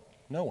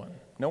 No one.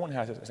 No one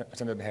has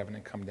ascended to heaven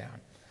and come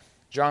down.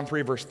 John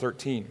 3, verse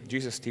 13,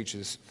 Jesus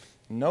teaches,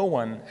 "No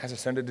one has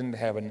ascended into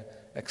heaven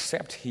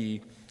except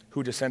he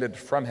who descended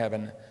from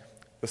heaven,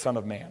 the Son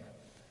of Man."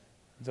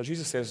 And so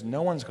Jesus says,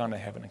 no one's gone to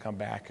heaven and come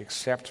back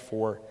except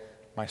for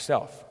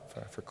myself,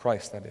 for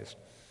Christ, that is.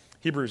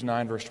 Hebrews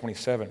 9, verse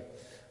 27,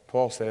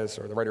 Paul says,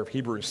 or the writer of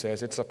Hebrews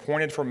says, "It's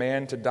appointed for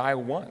man to die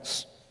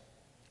once,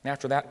 and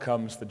after that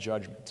comes the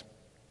judgment."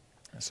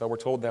 And so we're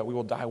told that we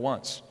will die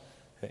once,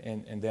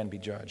 and then be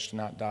judged,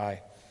 not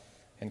die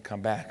and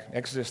come back.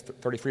 Exodus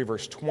 33,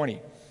 verse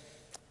 20,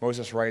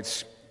 Moses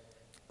writes,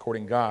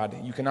 quoting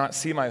God, "You cannot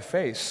see my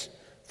face,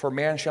 for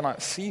man shall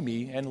not see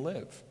me and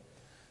live."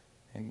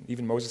 And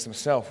even Moses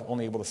himself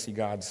only able to see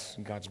God's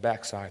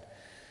backside.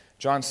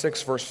 John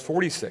 6, verse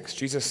 46,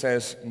 Jesus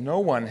says, "No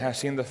one has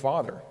seen the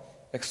Father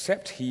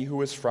except he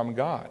who is from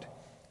God.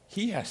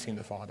 He has seen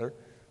the Father,"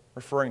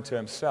 referring to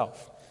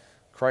himself.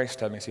 Christ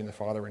having seen the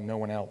Father and no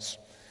one else.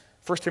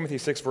 1 Timothy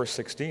 6, verse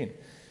 16,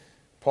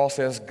 Paul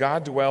says,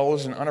 "God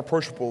dwells in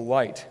unapproachable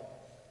light,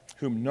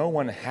 whom no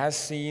one has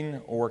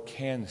seen or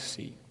can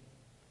see."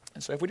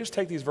 And so if we just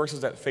take these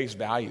verses at face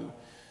value,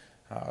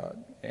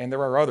 and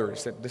there are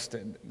others, that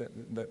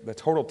the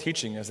total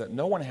teaching is that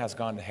no one has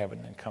gone to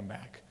heaven and come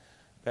back,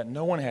 that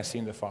no one has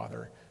seen the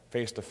Father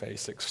face to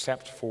face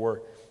except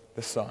for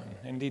the Son.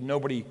 Indeed,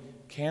 nobody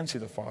can see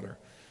the Father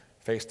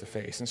face to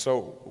face. And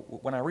so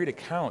when I read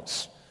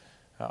accounts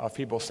of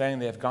people saying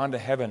they have gone to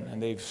heaven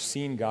and they've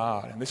seen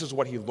God, and this is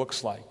what he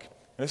looks like,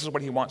 and this is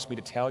what he wants me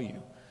to tell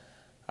you,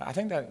 I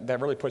think that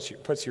really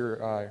puts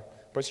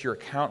your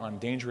account on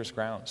dangerous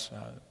grounds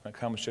when it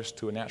comes just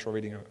to a natural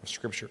reading of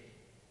Scripture.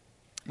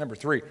 Number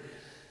 3,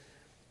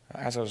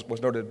 as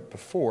was noted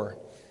before,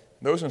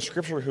 those in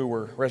Scripture who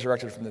were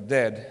resurrected from the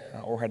dead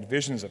or had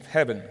visions of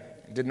heaven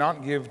did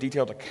not give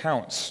detailed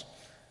accounts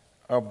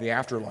of the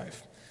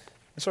afterlife.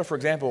 And so, for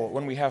example,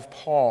 when we have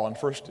Paul in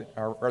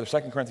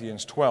 2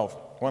 Corinthians 12,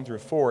 1 through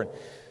 4,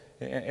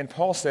 and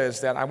Paul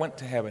says that I went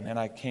to heaven and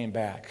I came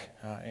back,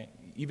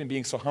 even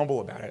being so humble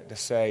about it, to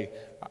say,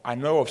 I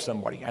know of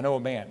somebody, I know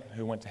a man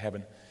who went to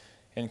heaven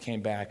and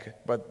came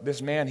back. But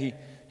this man,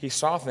 he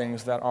saw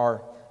things that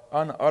are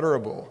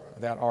unutterable,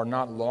 that are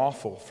not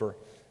lawful for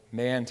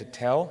man to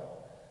tell.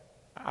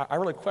 I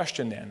really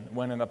question then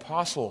when an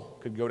apostle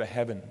could go to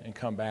heaven and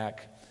come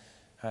back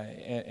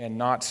and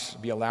not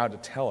be allowed to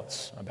tell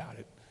us about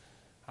it.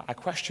 I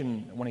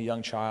question when a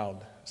young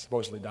child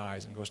supposedly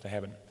dies and goes to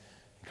heaven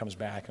and comes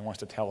back and wants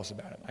to tell us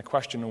about it. I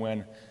question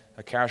when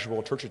a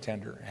casual church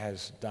attender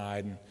has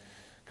died and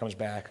comes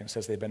back and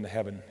says they've been to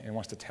heaven and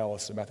wants to tell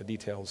us about the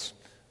details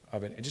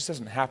of it. It just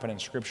doesn't happen in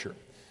Scripture.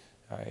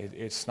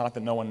 It's not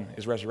that no one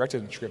is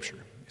resurrected in Scripture.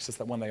 It's just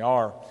that when they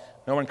are,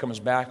 no one comes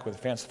back with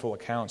fanciful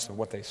accounts of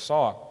what they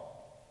saw.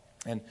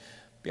 And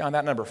beyond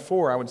that, number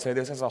 4, I would say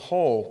this as a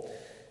whole,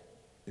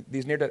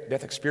 these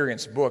near-death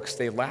experience books,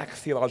 they lack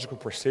theological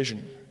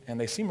precision, and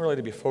they seem really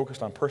to be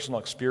focused on personal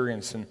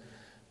experience and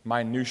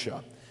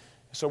minutia.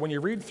 So when you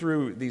read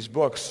through these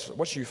books,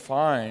 what you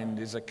find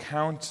is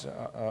accounts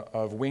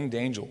of winged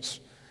angels,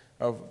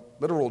 of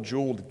literal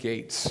jeweled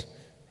gates,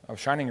 of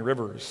shining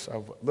rivers,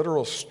 of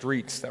literal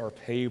streets that were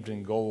paved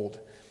in gold,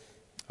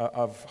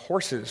 of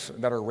horses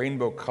that are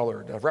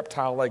rainbow-colored, of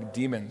reptile-like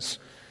demons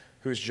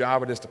whose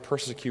job it is to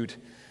persecute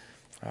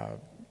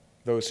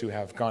those who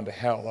have gone to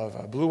hell, of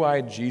a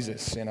blue-eyed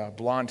Jesus and a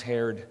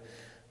blonde-haired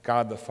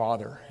God the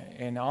Father,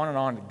 and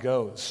on it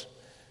goes.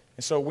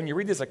 And so when you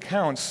read these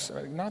accounts,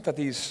 not that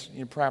these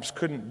perhaps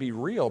couldn't be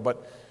real,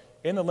 but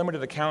in the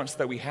limited accounts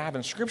that we have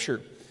in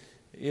Scripture,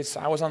 it's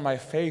I was on my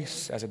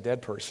face as a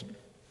dead person.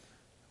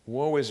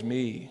 Woe is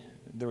me.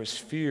 There is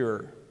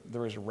fear.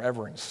 There is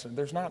reverence.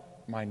 There's not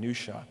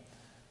minutia.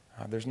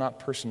 There's not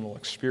personal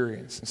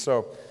experience. And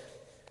so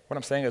what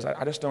I'm saying is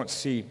I just don't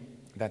see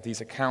that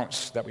these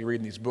accounts that we read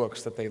in these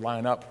books, that they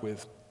line up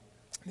with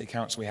the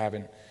accounts we have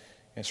in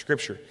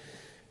Scripture.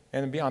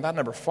 And beyond that,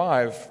 number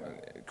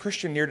 5,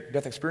 Christian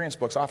near-death experience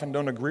books often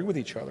don't agree with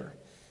each other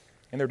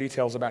in their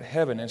details about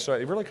heaven. And so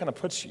it really kind of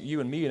puts you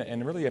and me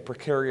in really a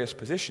precarious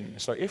position.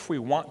 So if we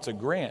want to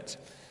grant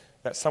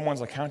that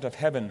someone's account of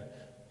heaven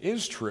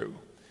is true,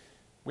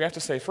 we have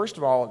to say, first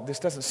of all, this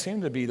doesn't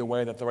seem to be the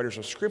way that the writers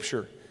of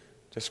Scripture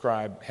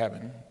describe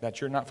heaven, that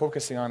you're not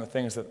focusing on the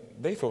things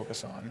that they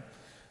focus on,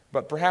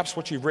 but perhaps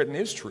what you've written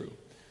is true.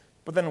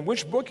 But then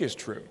which book is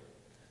true?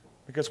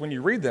 Because when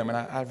you read them, and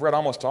I've read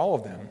almost all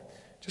of them,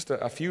 just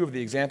a few of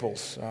the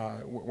examples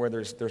where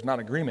there's not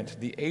agreement,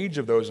 the age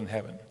of those in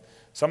heaven.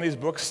 Some of these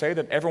books say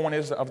that everyone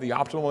is of the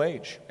optimal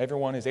age.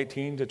 Everyone is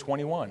 18 to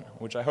 21,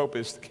 which I hope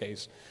is the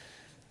case.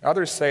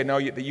 Others say, no,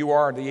 that you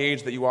are the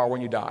age that you are when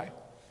you die.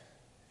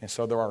 And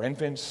so there are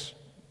infants,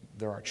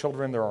 there are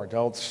children, there are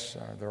adults,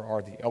 there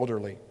are the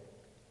elderly.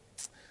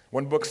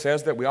 One book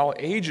says that we all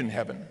age in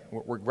heaven.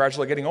 We're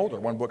gradually getting older.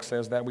 One book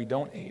says that we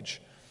don't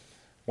age.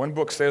 One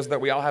book says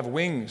that we all have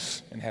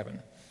wings in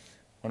heaven.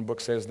 One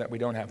book says that we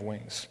don't have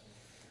wings.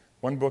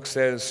 One book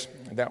says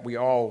that we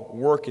all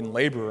work and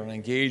labor and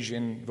engage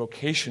in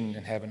vocation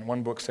in heaven.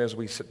 One book says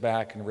we sit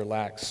back and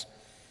relax.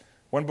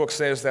 One book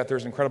says that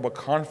there's incredible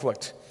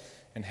conflict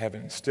in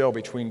heaven still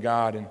between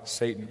God and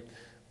Satan.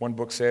 One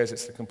book says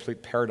it's the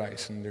complete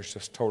paradise and there's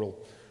just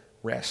total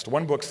rest.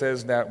 One book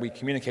says that we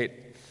communicate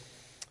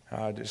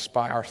just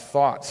by our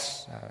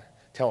thoughts,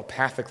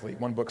 telepathically.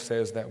 One book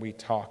says that we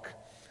talk.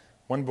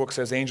 One book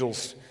says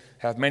angels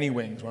have many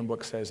wings. One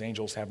book says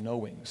angels have no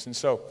wings. And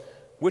so,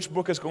 which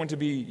book is going to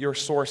be your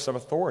source of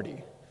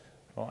authority?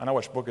 Well, I know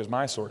which book is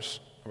my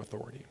source of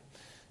authority.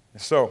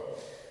 So,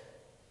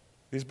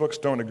 These books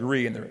don't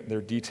agree in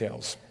their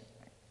details.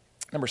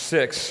 Number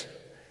 6,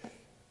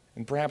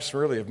 and perhaps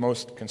really of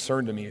most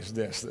concern to me, is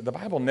this. The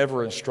Bible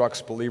never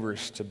instructs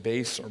believers to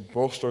base or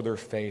bolster their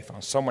faith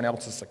on someone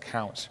else's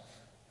account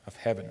of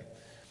heaven.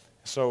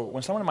 So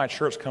when someone in my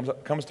church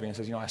comes to me and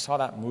says, I saw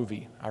that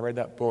movie, I read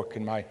that book,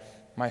 and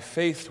my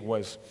faith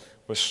was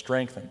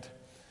strengthened,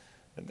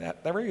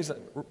 that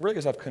really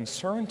is of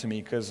concern to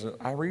me, because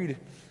I read,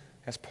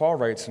 as Paul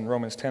writes in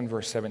Romans 10,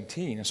 verse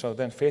 17, and so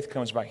then faith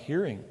comes by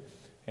hearing,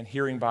 and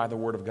hearing by the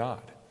Word of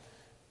God.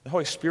 The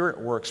Holy Spirit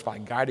works by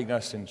guiding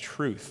us in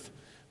truth,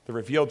 the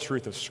revealed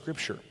truth of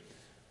Scripture,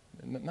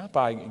 not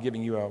by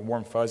giving you a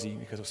warm fuzzy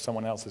because of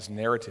someone else's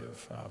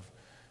narrative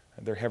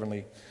of their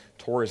heavenly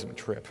tourism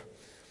trip.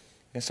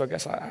 And so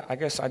I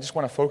guess I just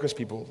want to focus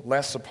people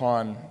less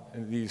upon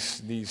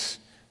these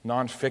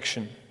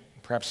nonfiction,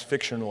 perhaps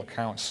fictional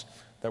accounts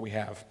that we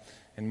have,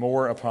 and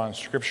more upon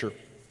Scripture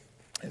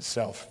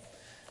itself.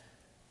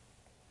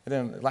 And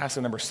then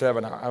lastly, number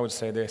 7, I would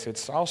say this.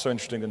 It's also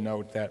interesting to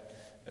note that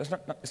it's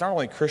not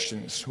only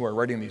Christians who are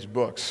writing these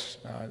books.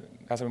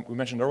 As we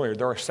mentioned earlier,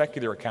 there are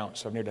secular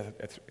accounts of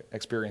near-death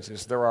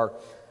experiences. There are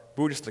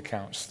Buddhist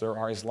accounts. There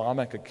are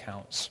Islamic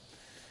accounts.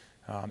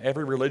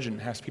 Every religion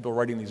has people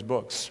writing these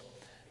books.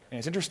 And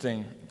it's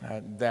interesting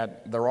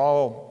that they're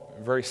all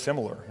very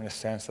similar in a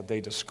sense that they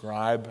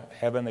describe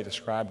heaven, they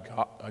describe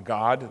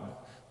God,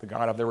 the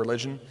God of their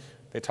religion.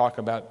 They talk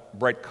about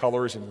bright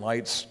colors and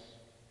lights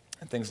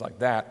and things like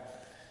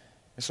that.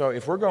 And so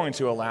if we're going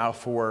to allow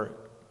for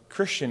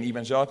Christian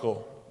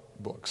evangelical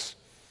books,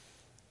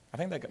 I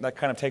think that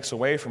kind of takes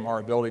away from our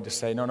ability to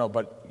say, no,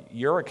 but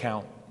your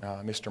account,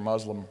 Mr.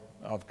 Muslim,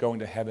 of going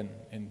to heaven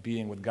and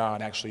being with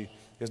God actually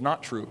is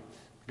not true,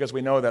 because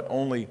we know that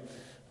only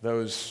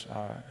those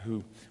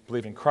who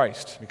believe in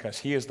Christ, because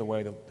He is the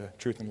way, the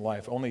truth, and the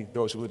life, only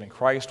those who believe in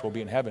Christ will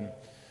be in heaven.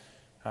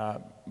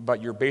 But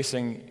you're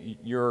basing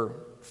your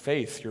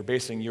faith, you're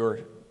basing your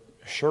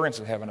assurance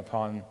of heaven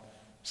upon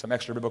some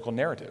extra biblical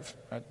narrative.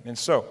 Right? And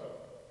so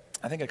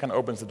I think it kind of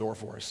opens the door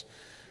for us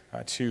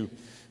to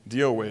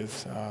deal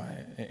with,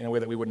 in a way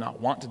that we would not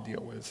want to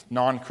deal with,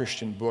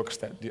 non-Christian books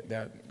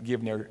that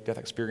give near-death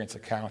experience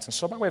accounts. And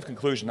so by way of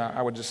conclusion,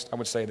 I would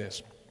say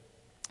this.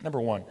 Number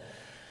 1,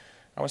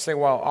 I would say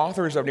while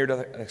authors of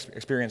near-death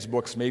experience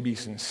books may be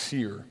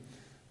sincere,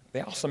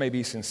 they also may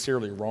be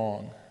sincerely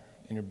wrong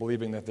in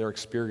believing that their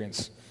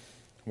experience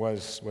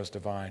was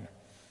divine.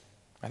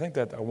 I think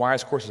that a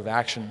wise course of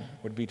action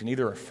would be to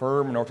neither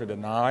affirm nor to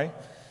deny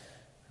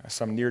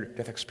some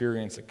near-death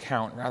experience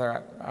account.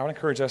 Rather, I would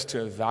encourage us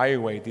to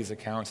evaluate these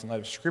accounts in light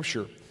of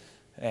Scripture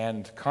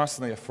and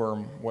constantly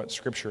affirm what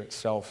Scripture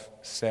itself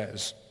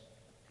says.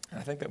 And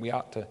I think that we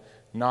ought to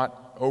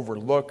not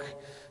overlook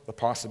the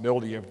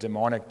possibility of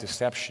demonic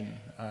deception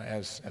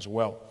as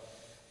well.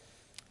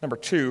 Number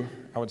 2,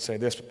 I would say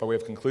this by way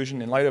of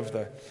conclusion. In light of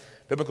the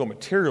biblical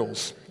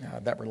materials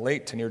that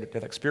relate to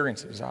near-death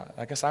experiences,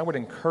 I guess I would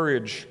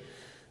encourage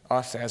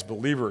us as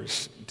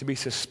believers to be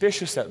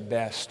suspicious at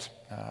best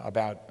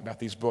about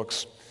these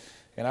books.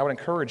 And I would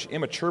encourage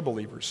immature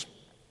believers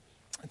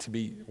to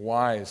be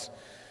wise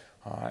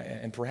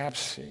and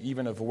perhaps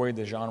even avoid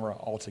the genre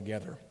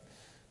altogether.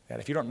 That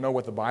if you don't know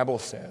what the Bible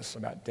says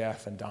about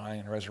death and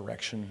dying and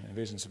resurrection and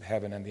visions of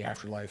heaven and the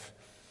afterlife,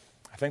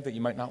 I think that you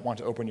might not want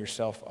to open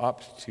yourself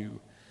up to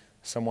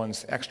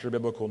someone's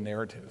extra-biblical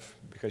narrative,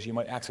 because you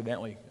might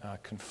accidentally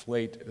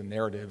conflate the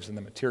narratives and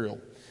the material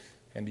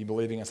and be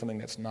believing in something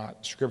that's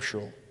not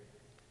scriptural.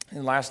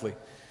 And lastly,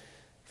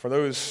 for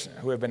those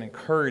who have been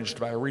encouraged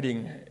by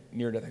reading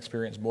near-death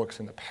experience books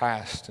in the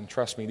past, and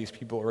trust me, these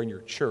people are in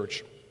your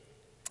church,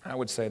 I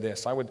would say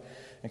this. I would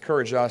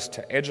encourage us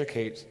to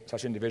educate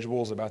such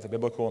individuals about the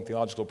biblical and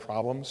theological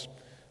problems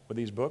with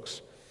these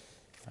books.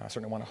 I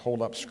certainly want to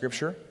hold up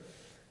Scripture.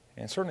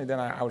 And certainly then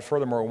I would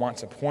furthermore want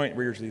to point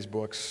readers of these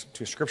books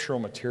to scriptural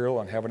material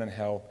on heaven and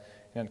hell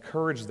and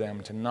encourage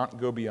them to not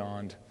go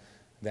beyond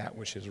that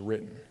which is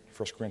written.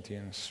 1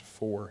 Corinthians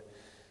 4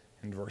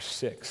 and verse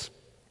 6.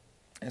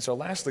 And so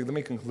lastly, let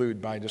me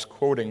conclude by just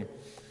quoting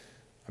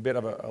a bit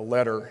of a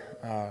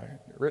letter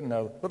written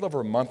a little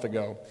over a month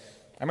ago.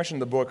 I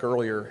mentioned the book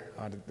earlier,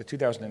 the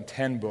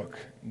 2010 book,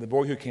 The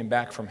Boy Who Came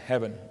Back from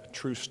Heaven, a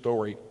True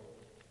Story,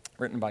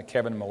 written by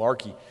Kevin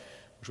Malarkey,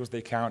 which was the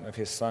account of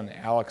his son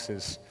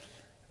Alex's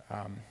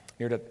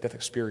near-death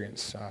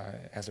experience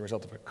as a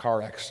result of a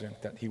car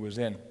accident that he was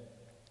in.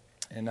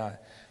 And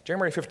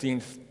January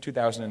 15th,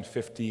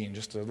 2015,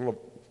 just a little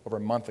over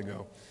a month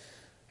ago,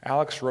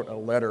 Alex wrote a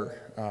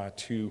letter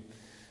to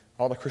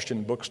all the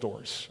Christian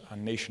bookstores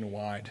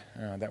nationwide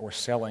that were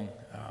selling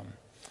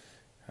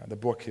the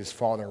book his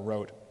father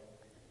wrote.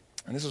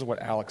 And this is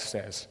what Alex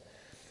says.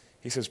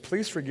 He says,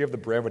 "Please forgive the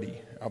brevity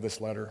of this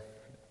letter,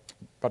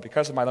 but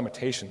because of my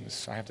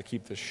limitations, I have to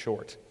keep this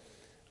short.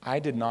 I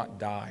did not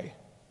die.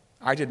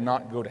 I did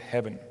not go to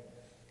heaven.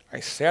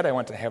 I said I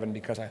went to heaven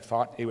because I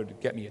thought it would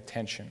get me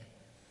attention.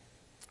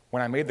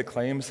 When I made the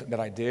claims that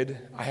I did,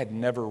 I had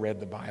never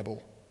read the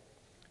Bible.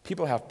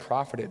 People have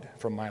profited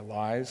from my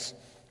lies,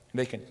 and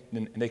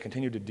they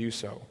continue to do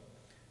so.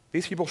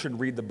 These people should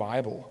read the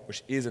Bible,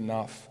 which is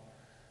enough.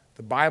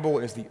 The Bible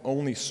is the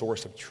only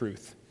source of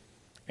truth.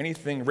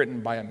 Anything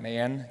written by a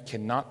man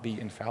cannot be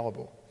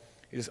infallible.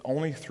 It is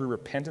only through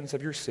repentance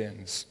of your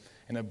sins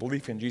and a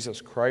belief in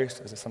Jesus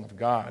Christ as the Son of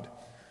God,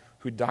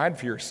 who died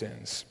for your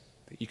sins,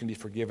 that you can be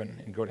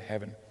forgiven and go to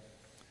heaven.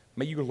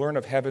 May you learn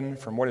of heaven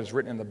from what is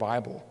written in the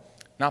Bible,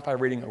 not by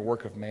reading a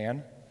work of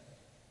man.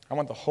 I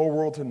want the whole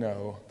world to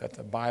know that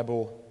the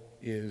Bible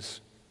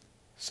is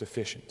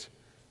sufficient.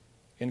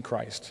 In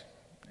Christ,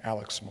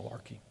 Alex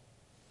Malarkey.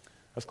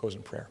 Let's close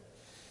in prayer.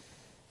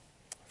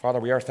 Father,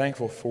 we are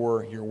thankful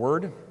for your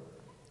word.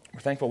 We're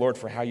thankful, Lord,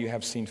 for how you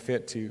have seen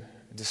fit to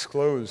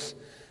disclose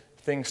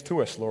things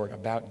to us, Lord,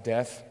 about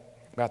death,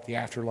 about the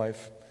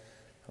afterlife,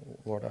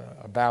 Lord,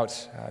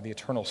 about the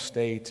eternal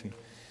state. And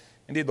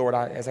indeed, Lord,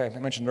 as I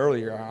mentioned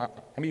earlier,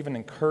 I'm even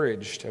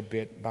encouraged a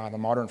bit by the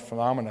modern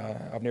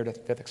phenomena of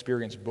near-death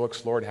experience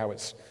books, Lord, how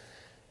it's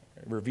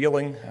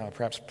revealing,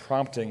 perhaps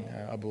prompting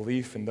a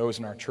belief in those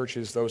in our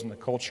churches, those in the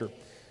culture,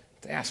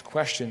 to ask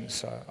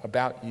questions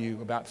about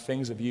you, about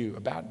things of you,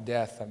 about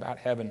death, about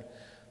heaven,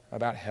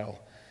 about hell.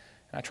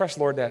 And I trust,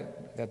 Lord,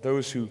 that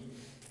those who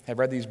have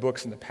read these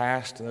books in the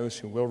past and those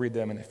who will read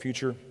them in the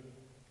future,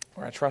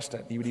 Lord, I trust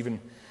that you would even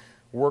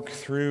work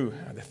through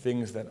the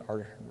things that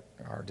are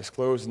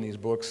disclosed in these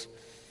books,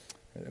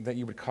 that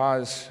you would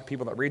cause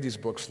people that read these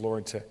books,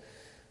 Lord, to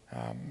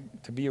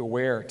be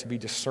aware, to be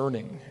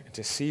discerning,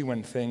 to see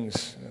when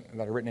things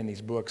that are written in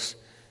these books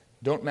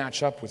don't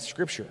match up with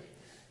Scripture.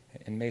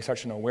 And may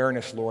such an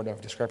awareness, Lord,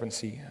 of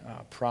discrepancy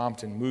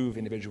prompt and move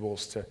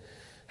individuals to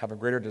have a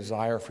greater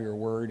desire for your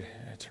word,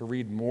 to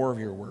read more of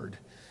your word.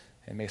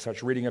 And may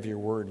such reading of your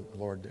word,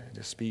 Lord,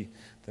 just be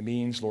the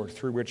means, Lord,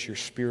 through which your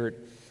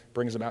Spirit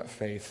brings about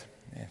faith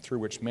and through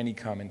which many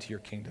come into your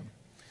kingdom.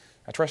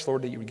 I trust,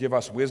 Lord, that you would give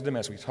us wisdom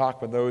as we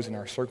talk with those in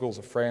our circles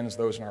of friends,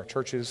 those in our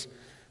churches,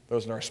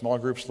 those in our small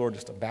groups, Lord,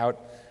 just about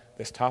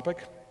this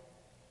topic.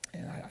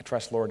 And I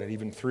trust, Lord, that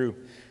even through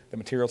the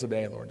material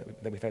today, Lord,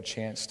 that we've had a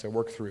chance to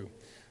work through,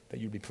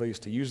 that you'd be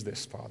pleased to use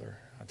this, Father,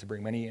 to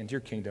bring many into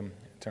your kingdom,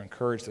 to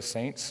encourage the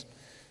saints,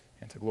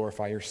 and to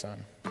glorify your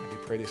Son. And we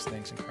pray these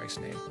things in Christ's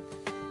name.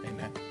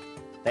 Amen.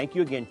 Thank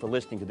you again for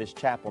listening to this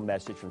chapel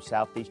message from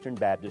Southeastern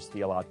Baptist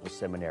Theological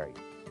Seminary.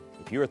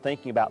 If you are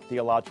thinking about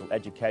theological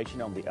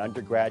education on the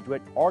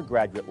undergraduate or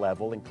graduate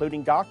level,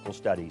 including doctoral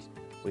studies,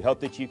 we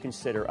hope that you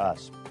consider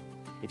us.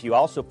 If you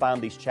also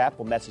find these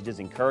chapel messages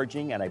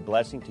encouraging and a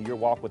blessing to your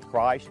walk with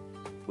Christ,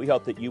 we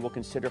hope that you will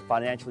consider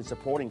financially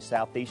supporting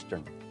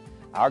Southeastern.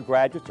 Our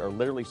graduates are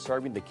literally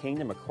serving the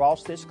kingdom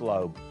across this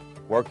globe,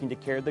 working to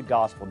carry the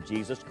gospel of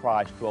Jesus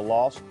Christ to a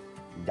lost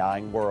and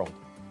dying world.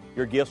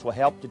 Your gifts will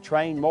help to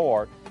train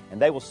more, and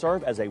they will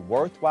serve as a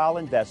worthwhile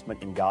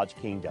investment in God's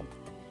kingdom.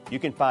 You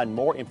can find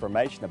more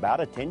information about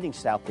attending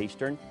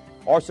Southeastern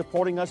or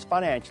supporting us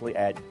financially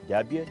at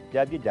www.sebts.edu.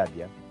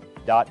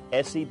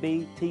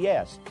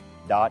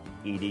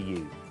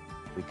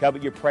 We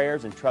covet your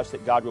prayers and trust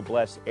that God will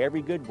bless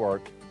every good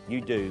work you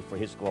do for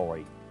His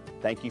glory.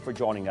 Thank you for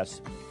joining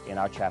us in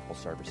our chapel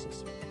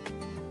services.